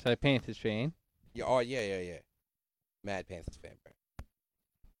to be... So Panthers fan. Yeah, oh, yeah. Mad Panthers fan, bro.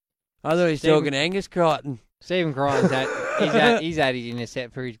 I thought he was talking Angus Crichton. Stephen Crichton's he's at his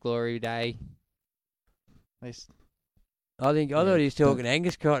intercept for his glory day. I thought he was talking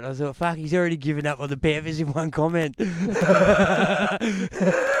Angus Crichton. I thought, fuck, he's already given up on the Panthers in one comment. Picked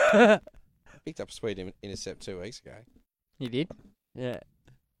up a sweet intercept 2 weeks ago. He did? Yeah.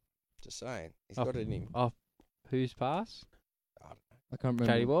 Just saying. He's got it in him. Off whose pass? I can't remember.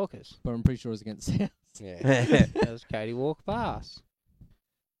 Cody Walker's. But I'm pretty sure it was against South. Yeah. That was Cody Walker pass.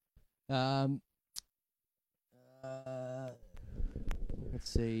 Let's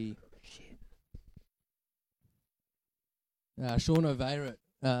see. Sean O'Varett,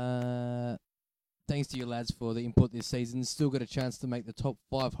 thanks to you lads for the input this season. Still got a chance to make the top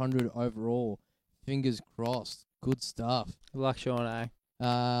 500 overall. Fingers crossed. Good stuff. Good luck, Sean, eh?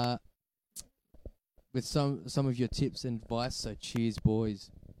 With some of your tips and advice, so cheers, boys.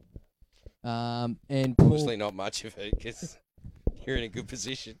 And Paul, Obviously not much of it, because you're in a good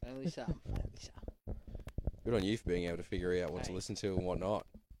position. Only some. Good on you for being able to figure out what to listen to and what not.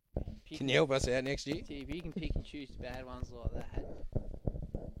 Can you help us out next year? If you can pick and choose bad ones like that.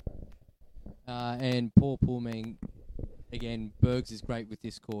 and Paul Pullman, again, Bergs is great with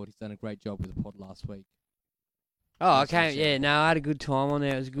Discord. He's done a great job with the pod last week. Oh, okay. Yeah, no, I had a good time on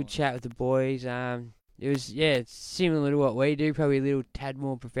there. It was a good chat with the boys. It was, it's similar to what we do, probably a little tad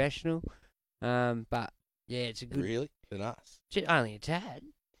more professional. But, yeah, it's a good... Really? Than us? Only a tad.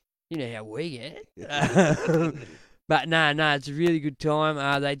 You know how we get. But no, it's a really good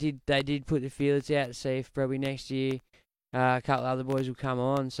time. They did put the feelers out to see if probably next year a couple of other boys will come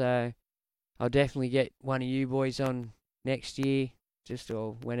on. So I'll definitely get one of you boys on next year,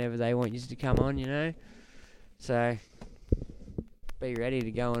 or whenever they want you to come on, you know. So be ready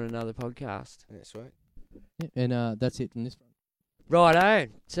to go on another podcast. Yeah, sweet. Yeah, and that's it from this front. Righto.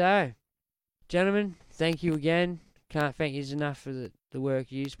 So, gentlemen, thank you again. Can't thank you enough for the work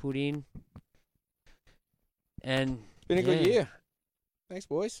you've put in. And it's been a good year. Thanks,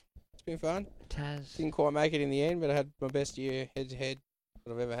 boys. It's been fun. Taz. Didn't quite make it in the end, but I had my best year head-to-head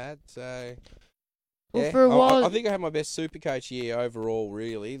that I've ever had. So, well, for a while, I think I had my best Supercoach year overall,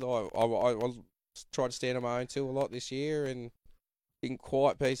 really. Like I tried to stand on my own too a lot this year and didn't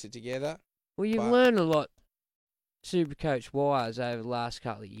quite piece it together. Well, you've learned a lot Supercoach-wise over the last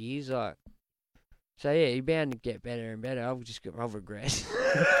couple of years. So, yeah, you're bound to get better and better. I've regressed.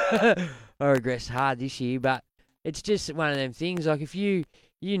 I regressed hard this year, but it's just one of them things. Like, if you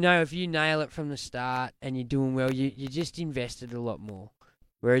nail it from the start and you're doing well, you just invested a lot more.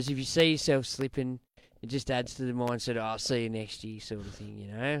 Whereas if you see yourself slipping, it just adds to the mindset, I'll see you next year sort of thing,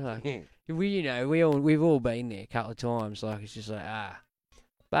 you know? Like, we've all been there a couple of times. Like, it's just like,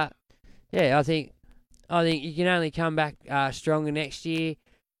 But, yeah, I think you can only come back stronger next year.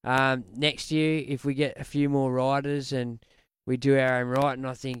 Next year, if we get a few more riders and we do our own right, and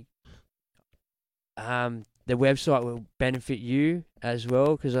I think the website will benefit you as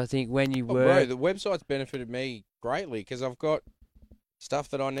well, because I think when you bro, the website's benefited me greatly because I've got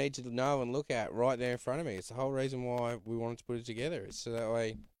stuff that I need to know and look at right there in front of me. It's the whole reason why we wanted to put it together. It's so that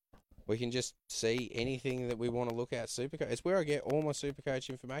way we can just see anything that we want to look at. Supercoach. It's where I get all my Supercoach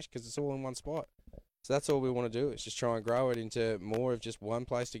information because it's all in one spot. So that's all we want to do, is just try and grow it into more of just one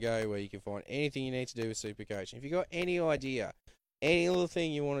place to go where you can find anything you need to do with Supercoach. If you've got any idea, any little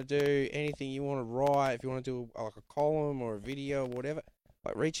thing you want to do, anything you want to write, if you want to do like a column or a video or whatever,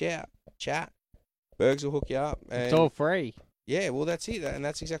 like reach out, chat. Bergs will hook you up. And it's all free. Yeah, well, that's it. And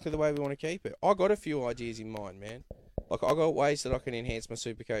that's exactly the way we want to keep it. I got a few ideas in mind, man. Like, I got ways that I can enhance my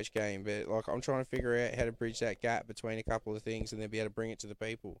Supercoach game, but like I'm trying to figure out how to bridge that gap between a couple of things and then be able to bring it to the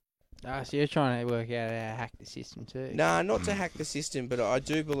people. So you're trying to work out how to hack the system too? Nah, not to hack the system, but I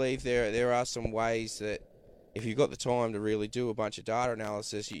do believe there are some ways that if you've got the time to really do a bunch of data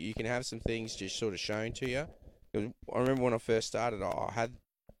analysis, you can have some things just sort of shown to you. I remember when I first started, I had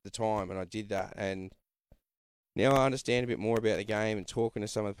the time and I did that, and now I understand a bit more about the game, and talking to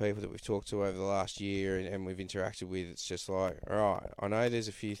some of the people that we've talked to over the last year and we've interacted with, it's just like, all right, I know there's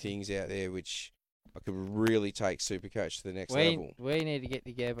a few things out there which I could really take Supercoach to the next level. We need to get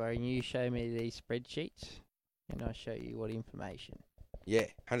together and you show me these spreadsheets and I'll show you what information. Yeah,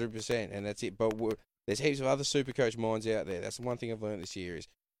 100%, and that's it. But there's heaps of other Supercoach minds out there. That's the one thing I've learned this year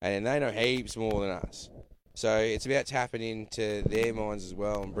and they know heaps more than us. So it's about tapping into their minds as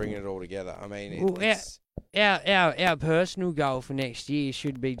well and bringing it all together. I mean, our personal goal for next year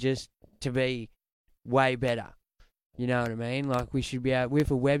should be just to be way better. You know what I mean? Like, we should be able, with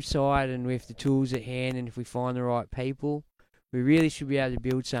a website and with the tools at hand, and if we find the right people, we really should be able to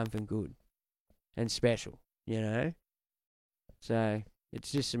build something good and special, you know? So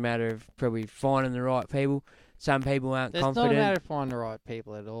it's just a matter of probably finding the right people. Some people aren't It's confident. not a matter of finding the right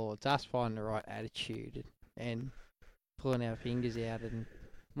people at all. It's us finding the right attitude and pulling our fingers out. And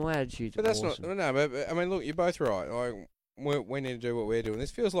my attitude's But that's awesome. not. No, but I mean, look, you're both right. Like, we need to do what we're doing.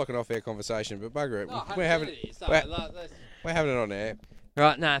 This feels like an off-air conversation, but bugger it, we're having we're having it on air.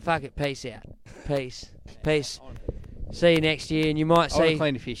 Right, no, fuck it. Peace out. Peace. See you next year, and you might I wanna see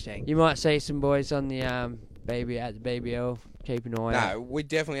clean the fish tank. You might see some boys on the BBL. Keep an eye out. No, we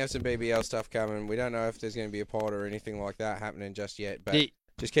definitely have some BBL stuff coming. We don't know if there's going to be a pod or anything like that happening just yet, but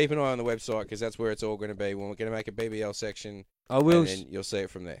just keep an eye on the website because that's where it's all going to be. When we're going to make a BBL section, and then you'll see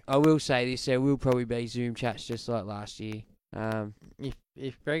it from there. I will say this: there will probably be Zoom chats just like last year.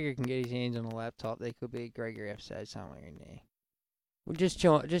 If Gregor can get his hands on a laptop, there could be a Gregor episode somewhere in there. We'll just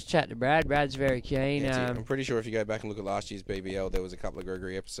chat to Brad. Brad's very keen. I'm pretty sure if you go back and look at last year's BBL, there was a couple of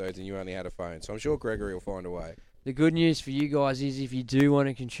Gregory episodes and you only had a phone. So I'm sure Gregory will find a way. The good news for you guys is if you do want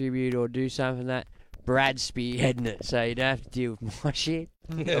to contribute or do something that Brad's spearheading it, so you don't have to deal with my shit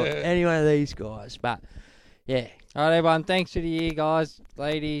or any one of these guys. But yeah. All right, everyone. Thanks for the year, guys,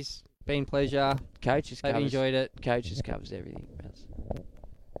 ladies. Been a pleasure. Coaches Hope you enjoyed it. Coaches covers everything.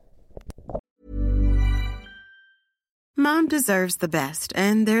 Mom deserves the best,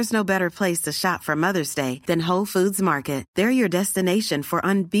 and there's no better place to shop for Mother's Day than Whole Foods Market. They're your destination for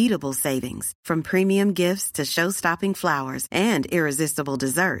unbeatable savings, from premium gifts to show-stopping flowers and irresistible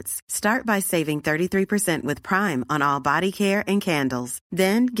desserts. Start by saving 33% with Prime on all body care and candles.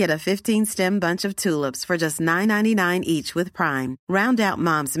 Then get a 15-stem bunch of tulips for just $9.99 each with Prime. Round out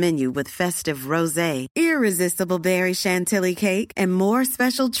Mom's menu with festive rosé, irresistible berry chantilly cake, and more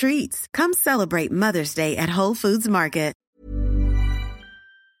special treats. Come celebrate Mother's Day at Whole Foods Market.